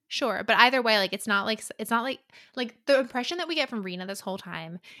times. Sure, but either way, like it's not like the impression that we get from Rena this whole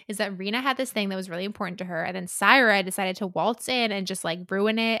time is that Rena had this thing that was really important to her, and then Syra decided to waltz in and just like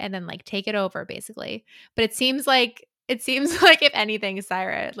ruin it and then like take it over basically. But it seems like if anything,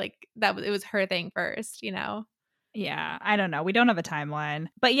 Syra like it was her thing first, you know. Yeah, I don't know. We don't have a timeline.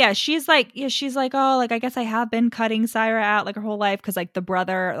 But yeah, she's like, oh, like, I guess I have been cutting Syra out like her whole life because like the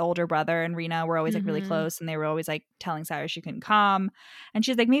older brother and Rena were always like really close and they were always like telling Syra she couldn't come. And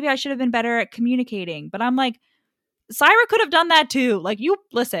she's like, maybe I should have been better at communicating. But I'm like, Syra could have done that too. Like, you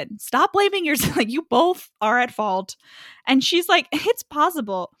listen, stop blaming yourself. Like, you both are at fault. And she's like, it's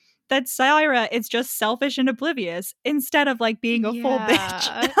possible that Syra is just selfish and oblivious instead of like being a full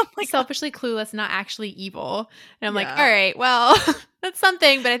bitch. Like, selfishly clueless, not actually evil. And I'm like, all right, well, that's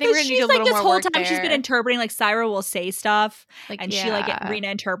something, but I think we're gonna need a little more work there. She's been interpreting like Syra will say stuff, like, and she like Rena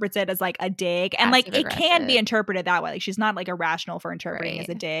interprets it as like a dig, and like it can be interpreted that way. Like, she's not like irrational for interpreting as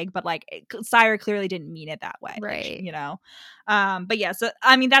a dig, but like Syra clearly didn't mean it that way, right? Like, you know. But yeah, so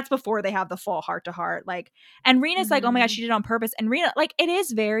I mean that's before they have the full heart to heart, like, and Rena's like, oh my god, she did it on purpose, and Rena, like, it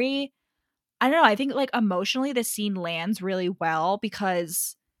is very, I don't know, I think like emotionally this scene lands really well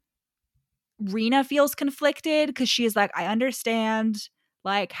because Rena feels conflicted because she is like, I understand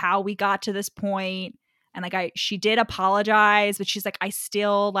like how we got to this point, and like she did apologize, but she's like, I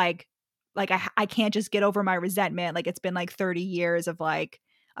still like I can't just get over my resentment. Like, it's been like 30 years of like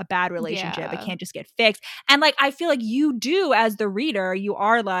a bad relationship. It can't just get fixed. And like I feel like you do as the reader, you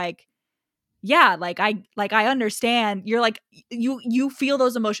are like, yeah, like I understand. You're like you feel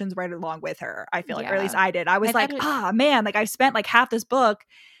those emotions right along with her. I feel like, or at least I did. I was like, man, like I've spent like half this book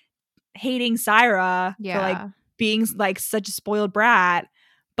hating Syra for like being like such a spoiled brat,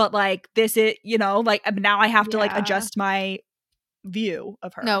 but like this is, you know, like now I have to like adjust my view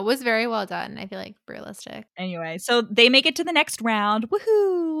of her. No, it was very well done. I feel like realistic. Anyway, so they make it to the next round.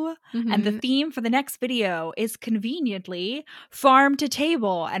 Woohoo! And the theme for the next video is conveniently farm to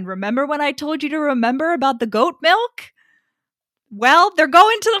table. And remember when I told you to remember about the goat milk? Well, they're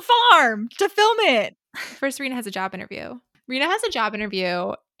going to the farm to film it. First, Rena has a job interview. Rena has a job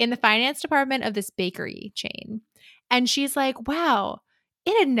interview in the finance department of this bakery chain. And she's like, wow,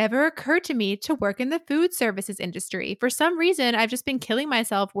 it had never occurred to me to work in the food services industry. For some reason, I've just been killing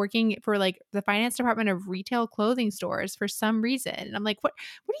myself working for like the finance department of retail clothing stores for some reason. And I'm like, what do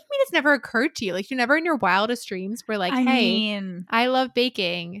you mean it's never occurred to you? Like, you never in your wildest dreams were like, I love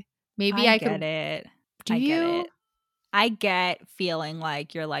baking. Maybe I could. Get it. Do you? Get it. I get feeling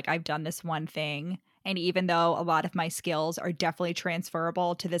like you're like, I've done this one thing. And even though a lot of my skills are definitely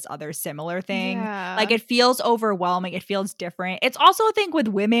transferable to this other similar thing, like it feels overwhelming. It feels different. It's also a thing with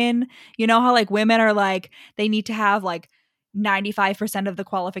women. You know how like women are like, they need to have like 95% of the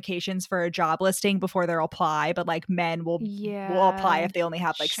qualifications for a job listing before they'll apply, but like men will apply if they only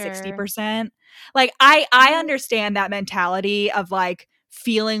have like 60%. Like I understand that mentality of like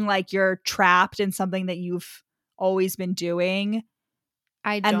feeling like you're trapped in something that you've always been doing.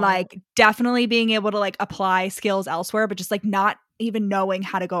 And like definitely being able to like apply skills elsewhere, but just like not even knowing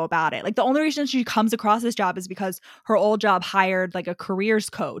how to go about it. Like the only reason she comes across this job is because her old job hired like a careers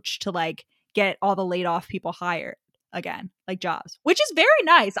coach to like get all the laid off people hired again, like jobs, which is very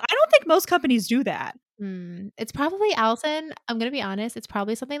nice. I don't think most companies do that. It's probably, Allison, I'm going to be honest, it's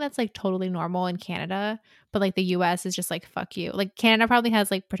probably something that's like totally normal in Canada, but like the US is just like, fuck you. Like Canada probably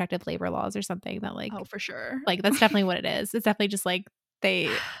has like protective labor laws or something that like, oh, for sure. Like that's definitely what it is. It's definitely just like,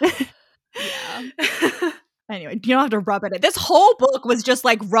 they Anyway, you don't have to rub it in. This whole book was just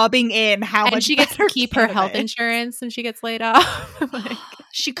like rubbing in how much she gets to keep her health insurance when she gets laid off. Like,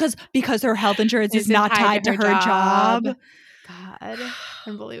 because her health insurance is not tied to her job. God,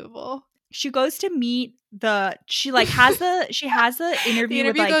 unbelievable. She goes to meet she has the interview. The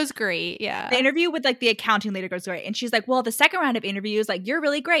interview goes great. Yeah. The interview with like the accounting leader goes great. And she's like, well, the second round of interviews, like, you're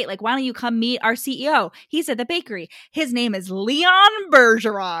really great. Like, why don't you come meet our CEO? He's at the bakery. His name is Leon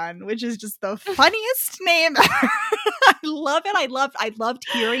Bergeron, which is just the funniest name ever. I love it. I loved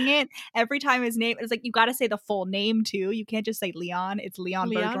hearing it every time his name. It's like, you got to say the full name too. You can't just say Leon. It's Leon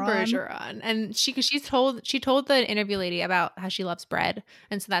Bergeron. And she told the interview lady about how she loves bread.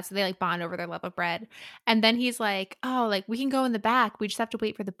 And so that's, they like bond over their love of bread. And then he's like, oh, like we can go in the back. We just have to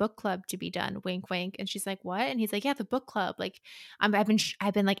wait for the book club to be done. Wink, wink. And she's like, what? And he's like, yeah, the book club. Like I've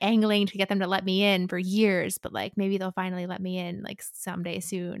been like angling to get them to let me in for years, but like maybe they'll finally let me in like someday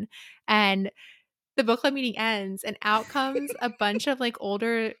soon. And the book club meeting ends and out comes a bunch of like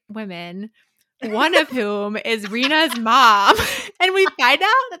older women, one of whom is Rena's mom. And we find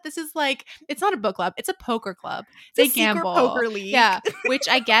out that this is like, it's not a book club, it's a poker club. They gamble. Poker league. Yeah. Which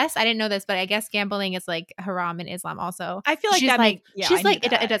I guess, I didn't know this, but I guess gambling is like haram in Islam also. I feel like she's that like, makes, she's like,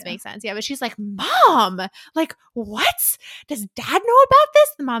 it does make sense. Yeah. But she's like, Mom, like, what? Does dad know about this?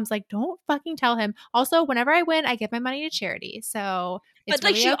 The mom's like, don't fucking tell him. Also, whenever I win, I give my money to charity. So But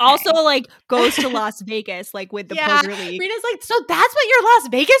like, she also like goes to Las Vegas like with the poker league. Rita's like, so that's what your Las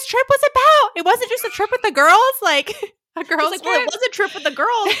Vegas trip was about? It wasn't just a trip with the girls, like a girl's like, well, it was a trip with the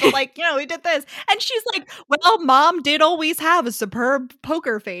girls, but like, you know, we did this. And she's like, well, mom did always have a superb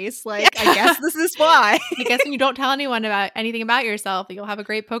poker face. Like, I guess this is why. I guess when you don't tell anyone about anything about yourself, you'll have a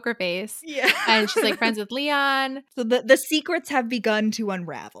great poker face. Yeah. And she's like friends with Leon. So the secrets have begun to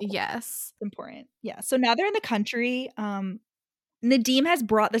unravel. Yes. Important. Yeah. So now they're in the country. Nadeem has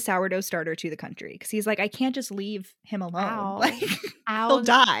brought the sourdough starter to the country because he's like, I can't just leave him alone. Al. Like, Al, he'll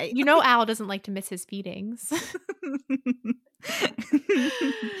die. You know, Al doesn't like to miss his feedings.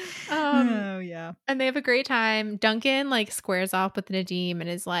 Oh, yeah. And they have a great time. Duncan like squares off with Nadeem and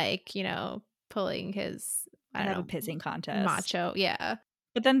is like, you know, pulling his, I don't know, a pissing contest. Macho. Yeah.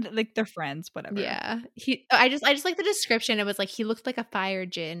 But then like they're friends, whatever. Yeah. I just like the description. It was like he looked like a fire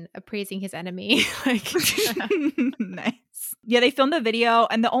djinn appraising his enemy. Like nice. Yeah, they filmed the video,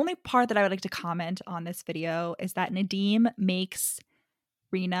 and the only part that I would like to comment on this video is that Nadeem makes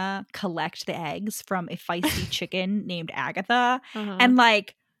Rena collect the eggs from a feisty chicken named Agatha. And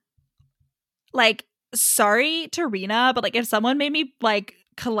like sorry to Rena, but like if someone made me like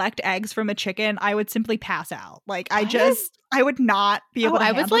collect eggs from a chicken, I would simply pass out. Like I would not be able to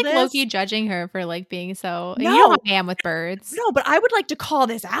handle this. I was like low-key judging her for like being so, you know how I am with birds. No, but I would like to call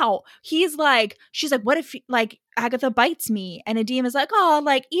this out. She's like, what if like Agatha bites me? And Nadeem is like, oh,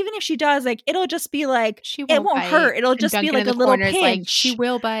 like even if she does, like it'll just be like, it won't hurt. It'll just be like a little pinch. Like, she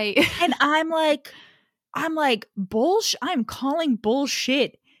will bite. And I'm like, bullshit. I'm calling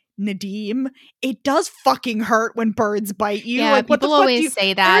bullshit. Nadeem, it does fucking hurt when birds bite you. Yeah, like, what people always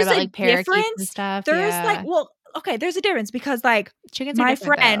say that about like parakeets and stuff. There's like, well, okay, there's a difference because like chickens my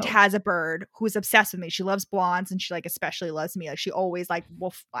friend has a bird who's obsessed with me. She loves blondes and she like especially loves me. Like she always like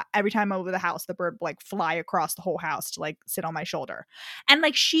will every time I'm over the house, the bird will like fly across the whole house to like sit on my shoulder. And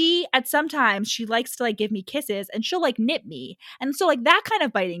like she at sometimes she likes to like give me kisses and she'll like nip me. And so like that kind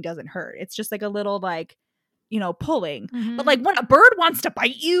of biting doesn't hurt. It's just like a little like, you know, pulling. But like when a bird wants to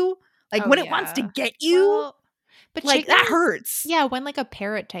bite you, like when it wants to get you, but like chickens, that hurts. Yeah, when like a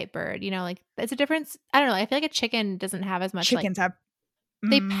parrot type bird, you know, like it's a difference. I don't know. I feel like a chicken doesn't have as much. Chickens like,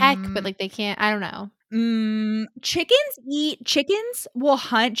 they peck, but like they can't. I don't know. Chickens will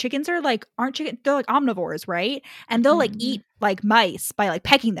hunt. Chickens are like aren't chicken. They're like omnivores, right? And they'll like eat like mice by like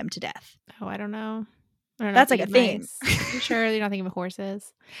pecking them to death. Oh, I don't know. That's like a thing. You sure you're not thinking of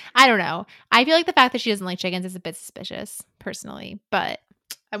horses? I don't know. I feel like the fact that she doesn't like chickens is a bit suspicious, personally, but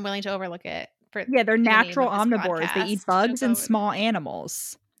I'm willing to overlook it. They're natural omnivores. Podcast. They eat bugs and small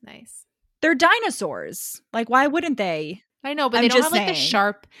animals. Nice. They're dinosaurs. Like, why wouldn't they? I know, but they don't have like the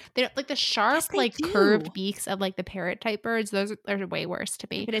sharp. They don't like the sharp, like curved beaks of like the parrot type birds. Those are way worse to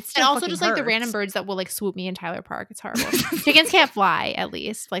me. But it's and also just like the random birds that will like swoop me in Tyler Park. It's horrible. Chickens can't fly. At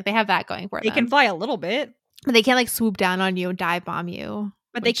least like they have that going for them. They can fly a little bit, but they can't like swoop down on you and dive bomb you.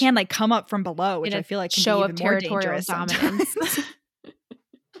 But they can like come up from below, which I feel like can show be of even more territorial dominance.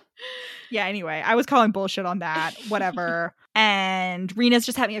 Yeah, anyway, I was calling bullshit on that. Whatever. And Rena's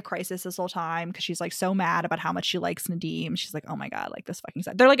just having a crisis this whole time because she's like so mad about how much she likes Nadeem. She's like, oh my God, like this fucking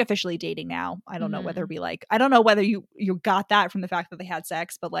sex. They're like officially dating now. I don't know whether I don't know whether you got that from the fact that they had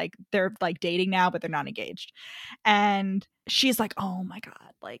sex, but like they're like dating now, but they're not engaged. And she's like, oh my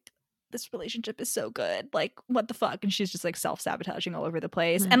God, like this relationship is so good. Like, what the fuck? And she's just like self-sabotaging all over the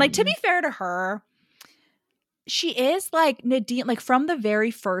place. And like, to be fair to her, she is like Nadeem, like from the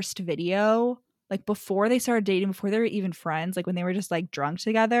very first video, like before they started dating, before they were even friends, like when they were just like drunk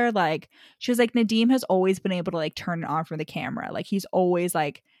together, like she was like, Nadeem has always been able to like turn it on for the camera. Like he's always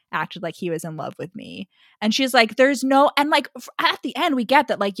like acted like he was in love with me. And she's like, there's no, and like at the end we get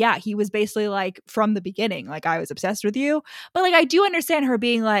that like, yeah, he was basically like from the beginning, like I was obsessed with you. But like I do understand her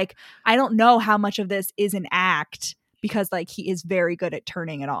being like, I don't know how much of this is an act because like he is very good at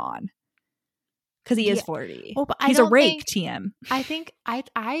turning it on. Because he is flirty. Oh, but he's a rake, TM. I think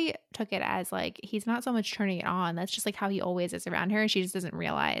I took it as like he's not so much turning it on. That's just like how he always is around her. And she just doesn't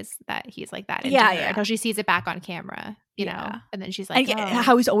realize that he's like that. Yeah. Until she sees it back on camera, you know? And then she's like,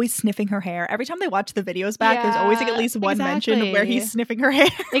 how he's always sniffing her hair. Every time they watch the videos back, there's always like at least one mention of where he's sniffing her hair.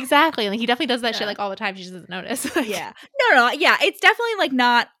 Exactly. Like he definitely does that shit like all the time. She just doesn't notice. Yeah. No. Yeah. It's definitely like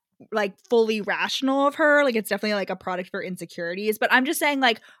not like fully rational of her. Like it's definitely like a product for insecurities. But I'm just saying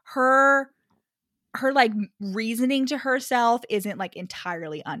like her like reasoning to herself isn't like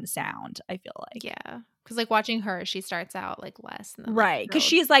entirely unsound, I feel like. Yeah. Because like watching her, she starts out like less. And then, right. Because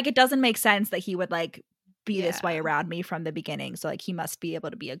she's like, it doesn't make sense that he would like be this way around me from the beginning. So like he must be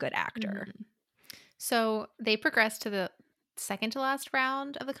able to be a good actor. So they progress to the second to last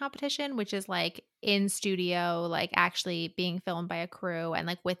round of the competition, which is like in studio, like actually being filmed by a crew and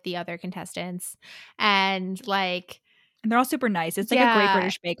like with the other contestants. And like, and they're all super nice. It's like a Great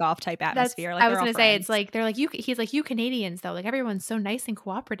British Bake Off type atmosphere. Like, I was gonna say, it's like they're like, he's like, you Canadians though, like everyone's so nice and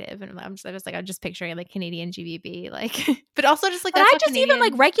cooperative. And I'm just picturing like Canadian GBB, like, but also just like, but I just even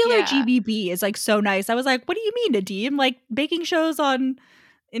like regular GBB is like so nice. I was like, what do you mean, Nadim? Like baking shows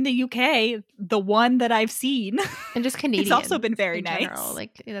in the UK, the one that I've seen, and just Canadians, it's also been very nice. General.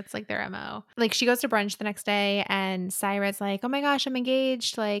 Like that's like their MO. Like she goes to brunch the next day, and Syra's like, "Oh my gosh, I'm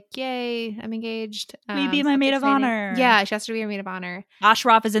engaged! Like, yay, I'm engaged! Will you be my maid of honor?" Yeah, she has to be her maid of honor.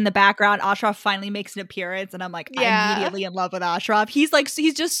 Ashraf is in the background. Ashraf finally makes an appearance, and I'm like, I'm immediately in love with Ashraf. He's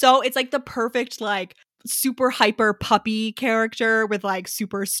just so, it's like the perfect like super hyper puppy character with like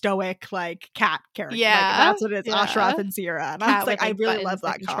super stoic like cat character. Yeah, like, that's what it is. Ashraf and Sierra. And I was like, I really love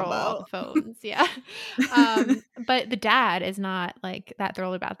that combo. Phones, yeah. But the dad is not like that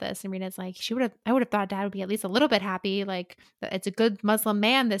thrilled about this. And Rena's like, I would have thought dad would be at least a little bit happy. Like it's a good Muslim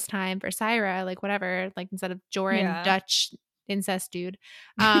man this time for Syra. Like whatever. Like instead of Joran Dutch incest dude.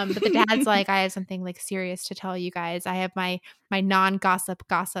 But the dad's like, I have something like serious to tell you guys. I have my non-gossip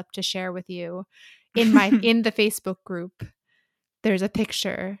to share with you. In the Facebook group, there's a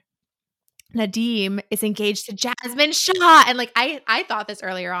picture. Nadim is engaged to Jasmine Shah. And like I thought this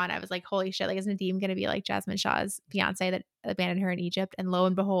earlier on. I was like, holy shit, like is Nadim gonna be like Jasmine Shah's fiance that abandoned her in Egypt? And lo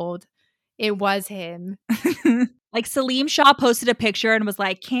and behold, it was him. Like Salim Shah posted a picture and was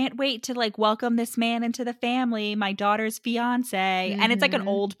like, can't wait to like welcome this man into the family, my daughter's fiance. Mm-hmm. And it's like an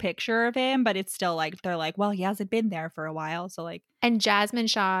old picture of him, but it's still like, they're like, well, he hasn't been there for a while. So like. And Jasmine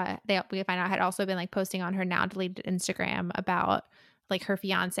Shah, we find out, had also been like posting on her now deleted Instagram about like her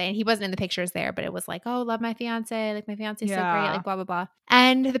fiance, and he wasn't in the pictures there, but it was like, oh, love my fiance, like my fiance's so great, like blah blah blah.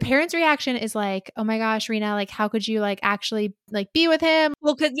 And the parents' reaction is like, oh my gosh, Rena, like how could you like actually like be with him?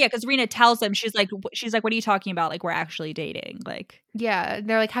 Well, because Rena tells them, she's like, what are you talking about? Like we're actually dating, like. Yeah,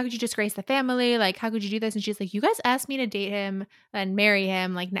 they're like, how could you disgrace the family? Like how could you do this? And she's like, you guys asked me to date him and marry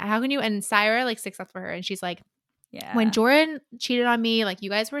him, like how can you? And Syra like sticks up for her, and she's like, yeah, when Jordan cheated on me, like you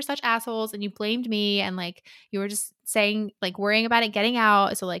guys were such assholes and you blamed me, and like you were just saying like worrying about it getting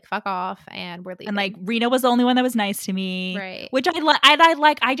out, so like fuck off, and we're leaving. And like Rena was the only one that was nice to me, right? Which I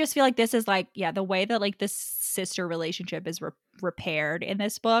like. I just feel like this is like, yeah, the way that like this sister relationship is repaired in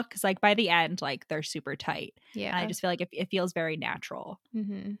this book, because like by the end like they're super tight. Yeah, and I just feel like it feels very natural.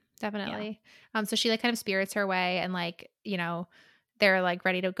 Mm-hmm. Definitely. Yeah. So she like kind of spirits her way, and like, you know, they're like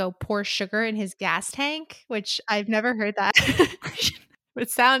ready to go pour sugar in his gas tank, which I've never heard that.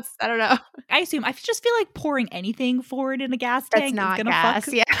 It sounds, I don't know. I just feel like pouring anything forward in a gas tank is gonna gas,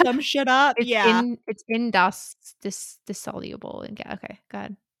 fuck some shit up. It's indissoluble in gas. Okay, go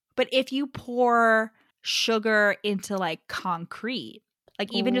ahead. But if you pour sugar into like concrete,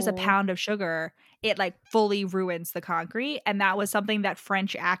 like even just a pound of sugar, it like fully ruins the concrete. And that was something that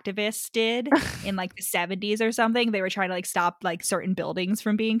French activists did in like the 70s or something. They were trying to like stop like certain buildings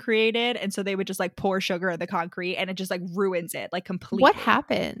from being created, and so they would just like pour sugar in the concrete, and it just like ruins it like completely. What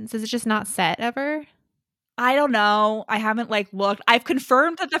happens? Is it just not set ever? I don't know. I haven't like looked. I've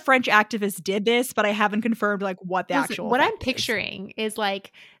confirmed that the French activists did this, but I haven't confirmed like what the actual. What I'm picturing is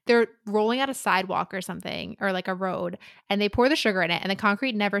like they're rolling out a sidewalk or something, or like a road, and they pour the sugar in it, and the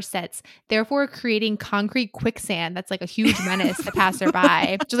concrete never sets, therefore creating concrete quicksand that's like a huge menace to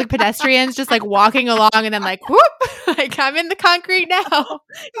passerby. Just like pedestrians just like walking along, and then like whoop, like I'm in the concrete now. No,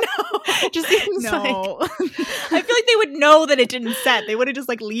 it just seems like I feel like they would know that it didn't set. They wouldn't just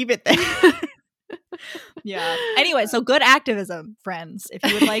like leave it there. Yeah. Anyway, so good activism, friends. If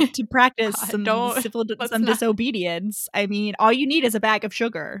you would like to practice some disobedience, I mean, all you need is a bag of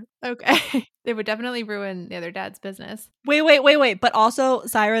sugar. Okay. They would definitely ruin the other dad's business. Wait. But also,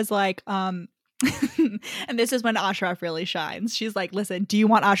 Syra's like, and this is when Ashraf really shines. She's like, listen, do you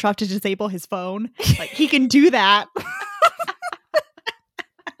want Ashraf to disable his phone? Like, he can do that.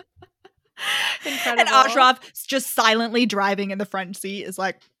 Incredible. And Ashraf just silently driving in the front seat is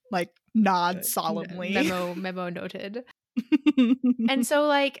like nods solemnly. Memo noted. And so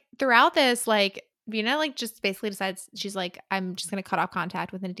like throughout this, like Vina like just basically decides, she's like, I'm just gonna cut off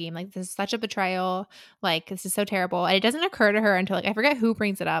contact with Nadim. Like this is such a betrayal. Like this is so terrible. And it doesn't occur to her until like I forget who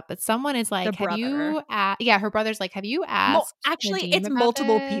brings it up, but someone is like, have you her brother's like, have you asked? Actually, it's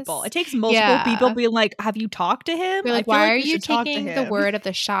multiple people. It takes multiple people being like, have you talked to him? Like, why are you taking the word of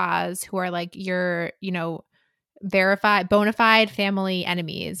the Shahs, who are like your, you know, verified bona fide family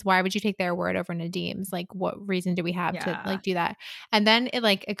enemies? Why would you take their word over Nadim's? Like what reason do we have to like do that? And then it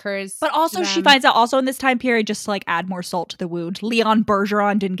like occurs, but also she finds out also in this time period, just to like add more salt to the wound, Leon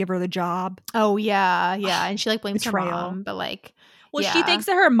Bergeron didn't give her the job. Oh yeah and she like blames her mom, but like Well, she thinks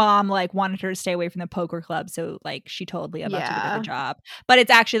that her mom like wanted her to stay away from the poker club, so like she told Leah about to give her the job. But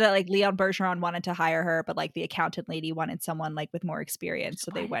it's actually that like Leon Bergeron wanted to hire her, but like the accountant lady wanted someone like with more experience,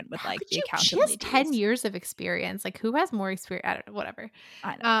 so they went with like the accountant lady. She has 10 years of experience. Like who has more experience? I don't know, whatever.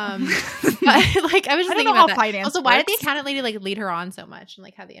 I know. But like I was just thinking about that. Also, why works. did the accountant lady like lead her on so much and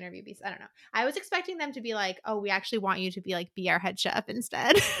like have the interview be? I don't know. I was expecting them to be like, oh, we actually want you to be our head chef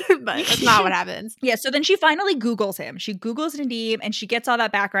instead, but that's not what happens. Yeah. So then she finally Googles him. She Googles Nadeem and she gets all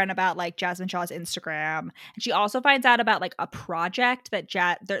that background about like Jasmine Shaw's Instagram. And she also finds out about like a project that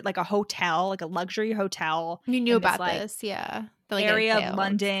they're like a hotel, like a luxury hotel. You knew about this, yeah. The like, area of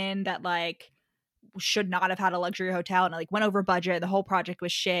London that like should not have had a luxury hotel and it like went over budget. The whole project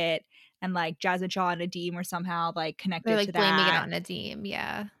was shit. And like Jasmine Shaw and Nadeem were somehow like connected to that. Blaming it on Nadeem,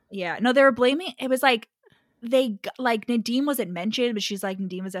 yeah. Yeah. No, they were blaming. It was like they like Nadeem wasn't mentioned, but she's like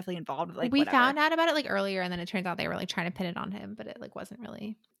Nadeem was definitely involved with like we whatever. Found out about it like earlier, and then it turns out they were like trying to pin it on him, but it like wasn't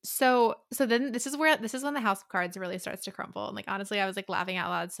really. So then this is when the House of Cards really starts to crumble. And like honestly, I was like laughing out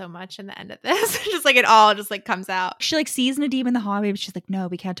loud so much in the end of this. Just like it all just like comes out. She like sees Nadeem in the hallway, but she's like, no,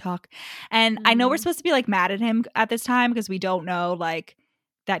 we can't talk. And I know we're supposed to be like mad at him at this time because we don't know like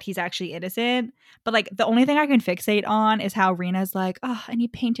that he's actually innocent. But like the only thing I can fixate on is how Rena's like, oh, and he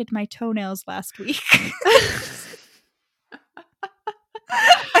painted my toenails last week.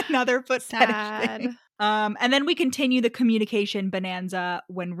 Another foot fetish thing. And then we continue the communication bonanza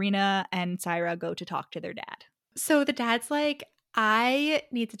when Rena and Syra go to talk to their dad. So the dad's like, I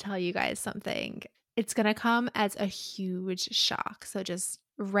need to tell you guys something. It's gonna come as a huge shock. So just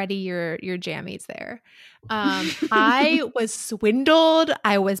ready your jammies there. I was swindled.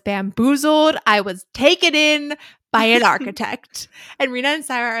 I was bamboozled. I was taken in by an architect. And Rena and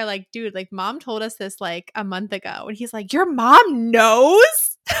Syra are like, dude, like mom told us this like a month ago. And he's like, your mom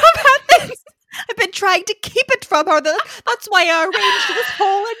knows about this? I've been trying to keep it from her. That's why I arranged this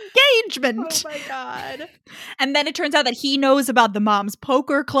whole engagement. Oh my God. And then it turns out that he knows about the mom's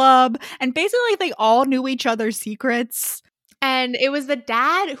poker club. And basically they all knew each other's secrets. And it was the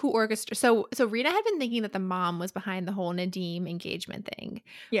dad who orchestrated. So Rena had been thinking that the mom was behind the whole Nadeem engagement thing.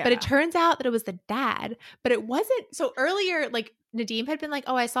 Yeah. But it turns out that it was the dad. But it wasn't. So earlier, like Nadeem had been like,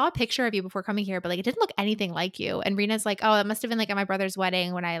 oh, I saw a picture of you before coming here, but like it didn't look anything like you. And Rena's like, oh, it must have been like at my brother's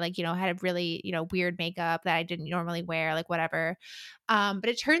wedding when I like, you know, had a really, you know, weird makeup that I didn't normally wear, like whatever. But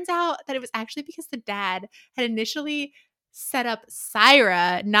it turns out that it was actually because the dad had initially set up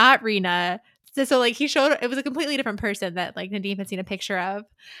Syra, not Rena. So like he showed it was a completely different person that like Nadeem had seen a picture of.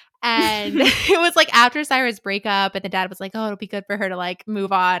 And it was like after Syra's breakup and the dad was like, oh, it'll be good for her to like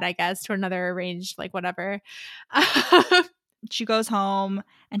move on, I guess, to another arranged like whatever. She goes home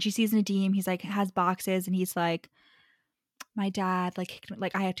and she sees Nadeem. He's like has boxes and he's like, my dad like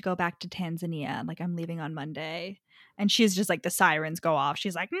I have to go back to Tanzania. Like I'm leaving on Monday. And she's just like the sirens go off.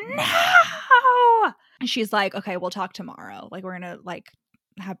 She's like, no. And she's like, okay, we'll talk tomorrow. Like we're gonna like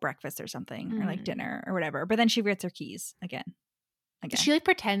have breakfast or something or like dinner or whatever. But then she forgets her keys again. She like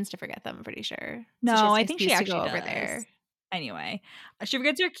pretends to forget them, I'm pretty sure. No, so I think she actually go does. Over there. Anyway, she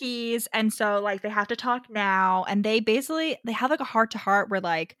forgets her keys and so like they have to talk now and they have like a heart-to-heart where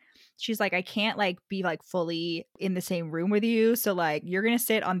like she's like, I can't like be like fully in the same room with you, so like you're gonna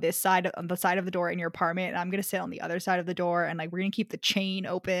sit on this side, on the side of the door in your apartment, and I'm gonna sit on the other side of the door, and like we're gonna keep the chain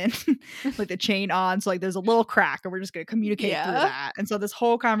open like the chain on, so like there's a little crack and we're just gonna communicate through that. And so this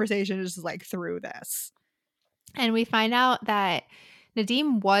whole conversation is just like through this. And we find out that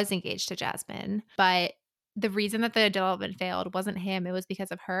Nadeem was engaged to Jasmine, but the reason that the development failed wasn't him. It was because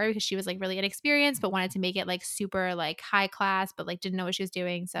of her, because she was like really inexperienced, but wanted to make it like super like high class, but like didn't know what she was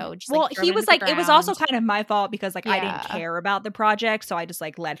doing. So just well, he was like, it was also kind of my fault because like I didn't care about the project, so I just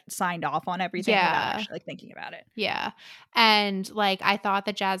like signed off on everything without actually like thinking about it. Yeah, and like I thought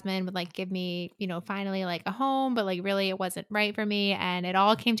that Jasmine would like give me, you know, finally like a home, but like really it wasn't right for me, and it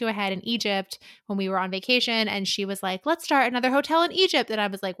all came to a head in Egypt when we were on vacation, and she was like, "Let's start another hotel in Egypt," and I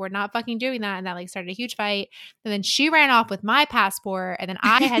was like, "We're not fucking doing that," and that like started a huge fight. And then she ran off with my passport, and then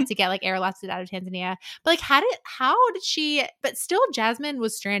I had to get like airlifted out of Tanzania. But like, how did she? But still, Jasmine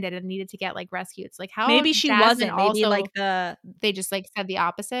was stranded and needed to get like rescued. It's like how maybe she Jasmine wasn't. Maybe also, like they just like said the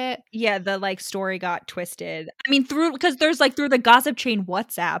opposite. Yeah, the like story got twisted. I mean, because there's like through the gossip chain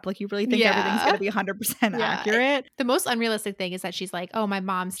WhatsApp, like you really think everything's gonna be 100% accurate. The most unrealistic thing is that she's like, oh, my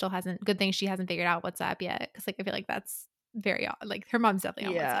mom still hasn't. Good thing she hasn't figured out WhatsApp yet, because like I feel like that's very odd. Like her mom's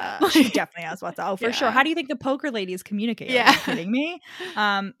definitely on WhatsApp. She definitely has WhatsApp. Oh, for sure. How do you think the poker ladies communicate? Are you kidding me?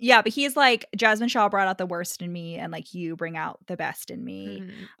 But he's like, Jasmine Shaw brought out the worst in me, and like you bring out the best in me.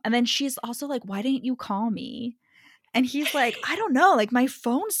 And then she's also like, why didn't you call me? And he's like, I don't know, like my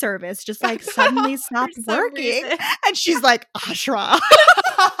phone service just like suddenly stopped working. And she's like, Ashra.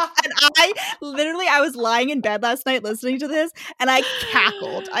 And I was lying in bed last night listening to this and I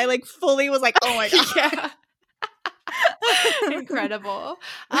cackled. I like fully was like, oh my God. Yeah. Incredible.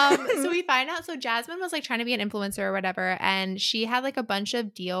 So we find out, so Jasmine was like trying to be an influencer or whatever, and she had like a bunch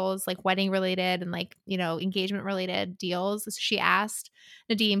of deals, like wedding related and like, you know, engagement related deals. So she asked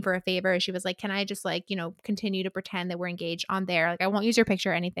Nadim for a favor. She was like, can I just like, you know, continue to pretend that we're engaged on there? Like I won't use your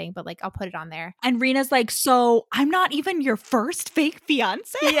picture or anything, but like I'll put it on there. And Rena's like, so I'm not even your first fake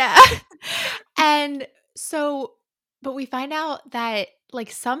fiance? Yeah. And so, but we find out that like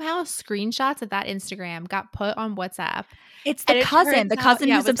somehow screenshots of that Instagram got put on WhatsApp. It's the cousin. The cousin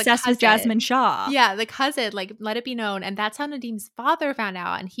who's obsessed with Jasmine Shah. Yeah, the cousin, like, let it be known. And that's how Nadim's father found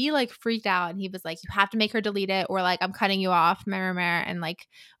out. And he like freaked out and he was like, you have to make her delete it or like I'm cutting you off, and like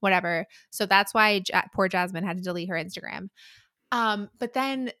whatever. So that's why poor Jasmine had to delete her Instagram. But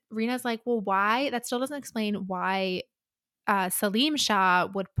then Rena's like, well, why? That still doesn't explain why Salim Shah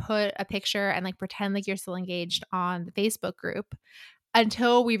would put a picture and like pretend like you're still engaged on the Facebook group,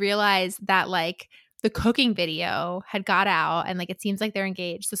 until we realized that like the cooking video had got out and like it seems like they're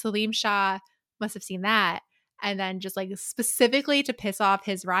engaged. So Salim Shah must have seen that. And then just like specifically to piss off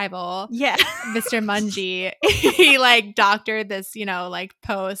his rival, Mr. Munji, he like doctored this, you know, like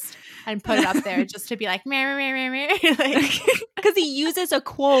post and put it up there just to be like, because he uses a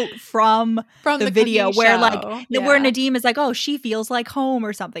quote from the video where like where Nadim is like, oh, she feels like home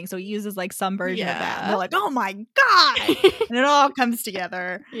or something. So he uses like some version of that. And they're like, oh my God. And it all comes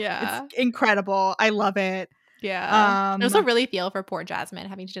together. Yeah. It's incredible. I love it. Yeah. I also really feel for poor Jasmine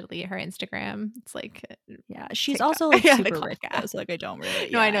having to delete her Instagram. It's like, yeah, she's also like super rich, so like I don't really.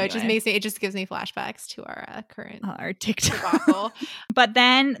 No, I know. Anyway. It just gives me flashbacks to our current our TikTok. But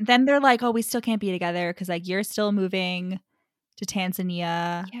then they're like, oh, we still can't be together because like you're still moving to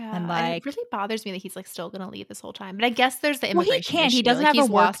Tanzania. Yeah, and like it really bothers me that he's like still gonna leave this whole time. But I guess there's the immigration. Well, he can't. He doesn't like, have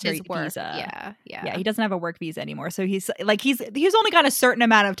a work visa. Yeah. He doesn't have a work visa anymore. So he's only got a certain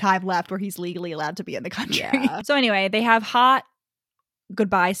amount of time left where he's legally allowed to be in the country. Yeah. So anyway, they have hot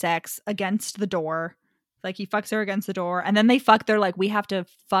goodbye sex against the door. Like he fucks her against the door, and then they fuck. They're like, we have to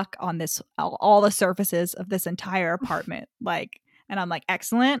fuck on this all the surfaces of this entire apartment. Like, and I'm like,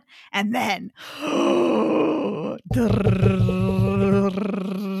 excellent. And then.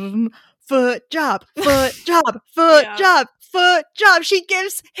 Foot job. She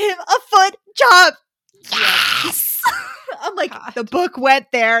gives him a foot job. Yes. I'm like, God. The book went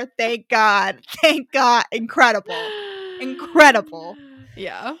there. Thank God. Incredible.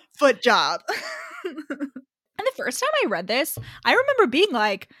 Yeah. Foot job. And the first time I read this, I remember being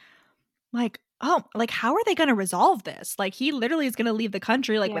like, oh, like, how are they going to resolve this? Like, he literally is going to leave the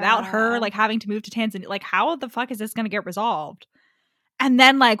country, like, without her, like, having to move to Tanzania. Like, how the fuck is this going to get resolved? And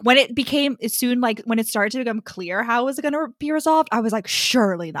then, like, when it started to become clear how it was going to be resolved, I was like,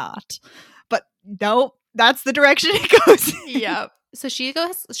 surely not. But nope, that's the direction it goes. Yep. So she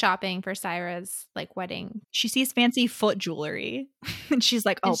goes shopping for Syra's like wedding. She sees fancy foot jewelry and she's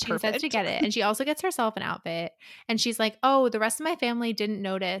like, oh, she says to get it. And she also gets herself an outfit. And she's like, oh, the rest of my family didn't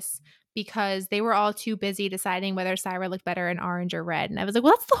notice because they were all too busy deciding whether Syra looked better in orange or red. And I was like,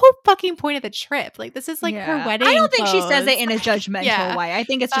 well, that's the whole fucking point of the trip. Like, this is like her wedding. I don't think she says it in a judgmental way. I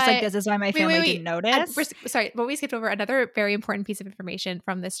think it's just like, this is why my family didn't notice. Sorry, but we skipped over another very important piece of information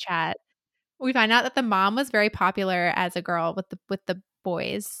from this chat. We find out that the mom was very popular as a girl with the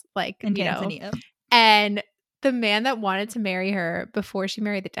boys, like in Tanzania. And the man that wanted to marry her before she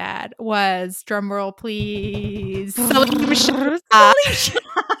married the dad was, drumroll please, Salim Shah.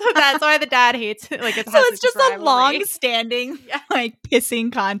 That's why the dad hates it. Like, it's just a long-standing like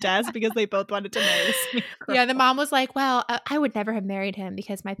pissing contest because they both wanted to marry this girl. Yeah, the mom was like, well, I would never have married him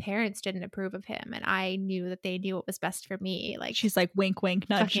because my parents didn't approve of him, and I knew that they knew what was best for me. Like, she's like, wink, wink,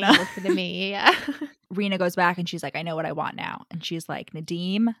 nudge, nudge. For me, yeah. Rena goes back and she's like, I know what I want now, and she's like,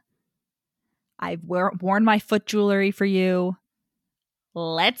 Nadim, I've worn my foot jewelry for you.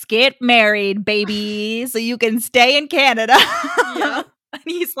 Let's get married, baby, so you can stay in Canada. Yeah. And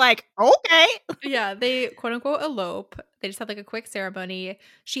he's like, okay. Yeah, they quote unquote elope. They just have like a quick ceremony.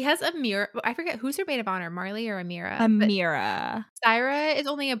 She has Amira. I forget who's her maid of honor, Marley or Amira. Amira. Syra is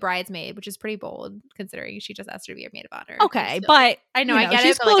only a bridesmaid, which is pretty bold considering she just asked her to be her maid of honor. Okay, but I know I get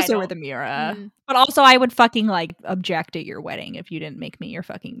she's it. Closer with Amira. Mm-hmm. But also, I would fucking like object at your wedding if you didn't make me your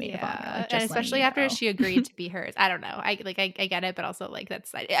fucking maid of honor. Like, and especially after she agreed to be hers. I don't know. I get it, but also like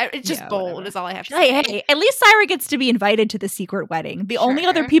it's just bold. Whatever. Is all I have to say. Hey, at least Syra gets to be invited to the secret wedding. The only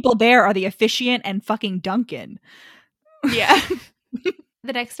other people there are the officiant and fucking Duncan. Yeah.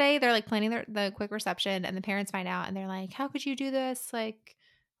 the next day they're like planning the quick reception, and the parents find out and they're like, how could you do this? Like,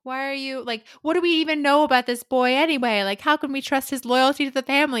 why are you like, what do we even know about this boy anyway? Like, how can we trust his loyalty to the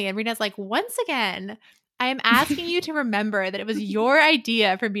family? And Rina's like, once again, I am asking you to remember that it was your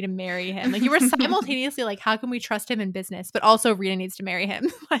idea for me to marry him. Like, you were simultaneously like, how can we trust him in business? But also Rina needs to marry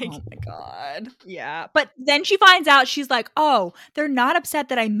him. Like, oh my God. Yeah. But then she finds out, she's like, oh, they're not upset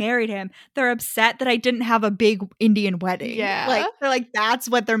that I married him. They're upset that I didn't have a big Indian wedding. Yeah. Like, they're like, that's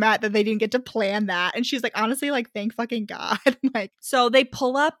what they're mad that they didn't get to plan that. And she's like, honestly, like, thank fucking God. Like, so they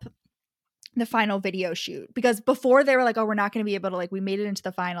pull up the final video shoot, because before they were like, oh, we're not going to be able to, like, we made it into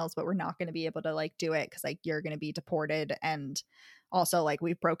the finals, but we're not going to be able to like do it because like you're going to be deported, and also like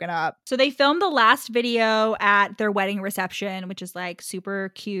we've broken up. So they filmed the last video at their wedding reception, which is like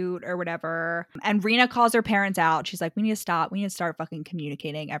super cute or whatever. And Rina calls her parents out. She's like, we need to stop. We need to start fucking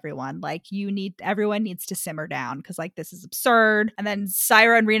communicating, everyone. Like, everyone needs to simmer down because like this is absurd. And then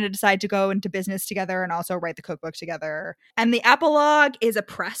Syra and Rina decide to go into business together and also write the cookbook together. And the epilogue is a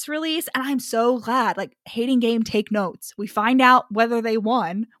press release. And I'm so glad, like, Hating Game, take notes. We find out whether they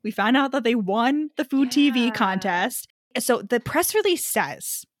won. We find out that they won the food TV contest. So the press release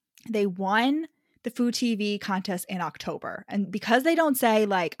says they won the food TV contest in October. And because they don't say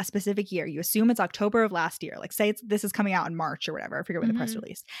like a specific year, you assume it's October of last year. Like, say this is coming out in March or whatever. I forget when the press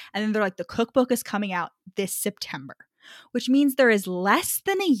release. And then they're like, the cookbook is coming out this September, which means there is less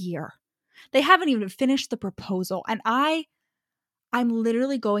than a year. They haven't even finished the proposal. And I'm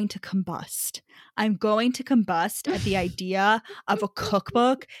literally going to combust. I'm going to combust at the idea of a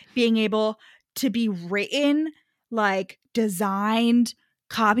cookbook being able to be written, like designed,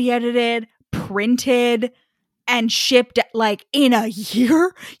 copy edited, printed, and shipped like in a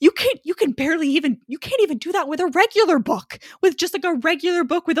year. You can't even do that with a regular book, with just like a regular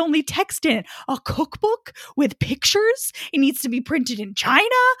book with only text in it. A cookbook with pictures, it needs to be printed in China.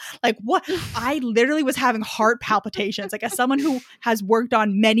 Like, what? I literally was having heart palpitations. Like, as someone who has worked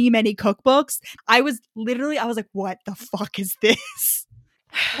on many, many cookbooks, I was like, what the fuck is this?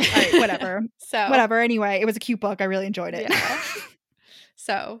 All right, whatever. Whatever. Anyway, it was a cute book. I really enjoyed it. Yeah.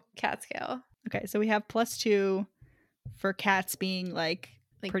 So, cat scale. Okay, so we have +2 for cats being like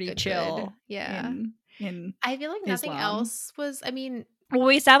pretty good, chill. Good. Yeah. In I feel like nothing else was. I mean, well,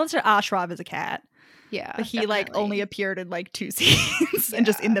 we established that Ashraf is a cat. Yeah, but he definitely like only appeared in like 2 scenes and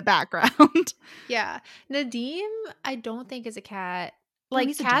just in the background. Yeah, Nadim, I don't think is a cat.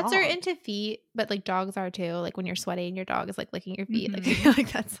 Like, cats are into feet, but like dogs are too. Like, when you're sweating, your dog is like licking your feet. Like, I feel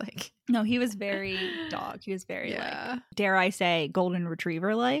like that's like, no, he was very dog. He was very like, dare I say, golden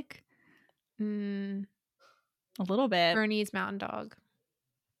retriever like. A little bit. Bernese Mountain Dog.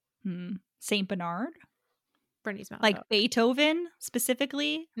 Saint Bernard. Bernese Mountain like Dog. Beethoven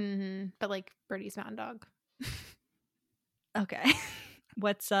specifically. But like Bernese Mountain Dog. Okay.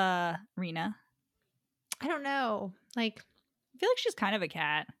 What's Rina? I don't know. Like, I feel like she's kind of a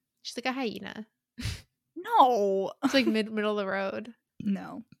cat. She's like a hyena. No. It's like middle of the road.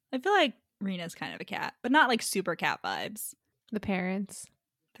 No. I feel like Rina's kind of a cat, but not like super cat vibes. The parents.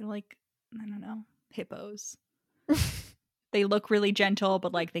 They're like, I don't know, hippos. They look really gentle,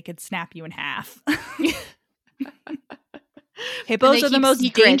 but like they could snap you in half. Hippos are the most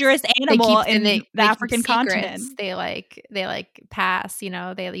dangerous animal in the African continent. They like pass, you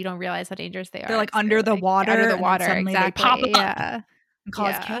know, you don't realize how dangerous they are. They're like under the water. Under the water, exactly. They pop up and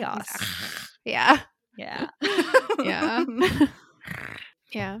cause chaos. Yeah. Yeah. Yeah.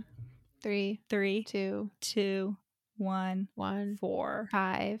 Yeah. 3, 2, 1, 4,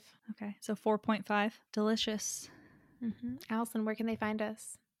 5. Okay, so 4.5. Delicious. Allison, where can they find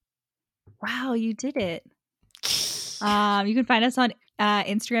us? Wow, you did it. You can find us on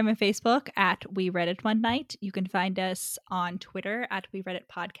Instagram and Facebook at We Read It One Night. You can find us on Twitter at We Read It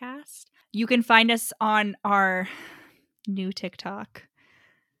Podcast. You can find us on our new TikTok.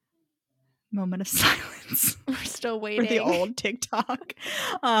 Moment of silence. We're still waiting. For the old TikTok.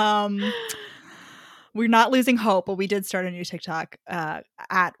 We're not losing hope, but we did start a new TikTok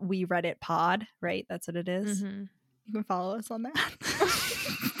at We Read It Pod, right? That's what it is. You can follow us on that.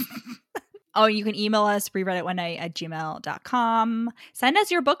 Oh, you can email us, rereaditonenight@gmail.com. Send us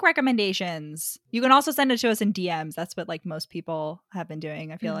your book recommendations. You can also send it to us in DMs. That's what like most people have been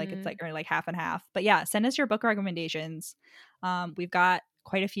doing. I feel like it's like half and half. But yeah, send us your book recommendations. We've got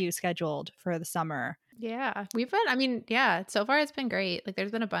quite a few scheduled for the summer. Yeah, so far it's been great. Like,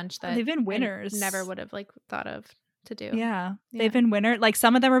 there's been a bunch that they've been winners. I never would have like thought of to do. Yeah, they've been winners. Like,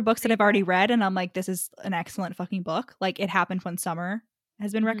 some of them are books that I've already read, and I'm like, this is an excellent fucking book. Like, It Happened One Summer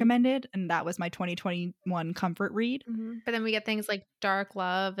has been recommended, and that was my 2021 comfort read. But then we get things like Dark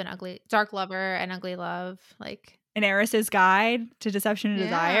Lover and Ugly Love. Like, An Heiress's Guide to Deception and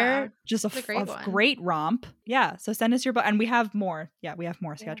Desire. Just a great romp. Yeah. So send us your book. And we have more. Yeah, we have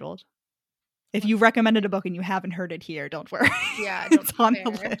more scheduled. If you recommended a book and you haven't heard it here, don't worry. Yeah, it's on the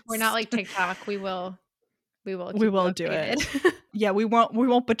list. We're not like TikTok. We will do it. Yeah, we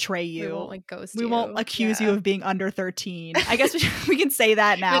won't betray you. We won't like ghost you. We won't accuse you of being under 13. I guess we can say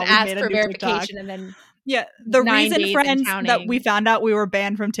that now. We ask for verification and then the reason, friends, that we found out we were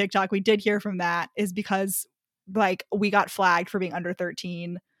banned from TikTok, we did hear from that, is because like we got flagged for being under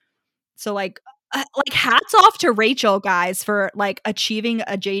 13. So like hats off to Rachel, guys, for like achieving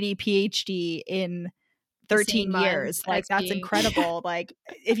a JD PhD in 13 years. Like that's incredible. Like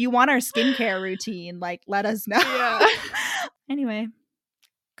if you want our skincare routine, like let us know. Yeah. Anyway,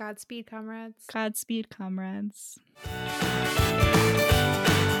 Godspeed, comrades. Godspeed, comrades.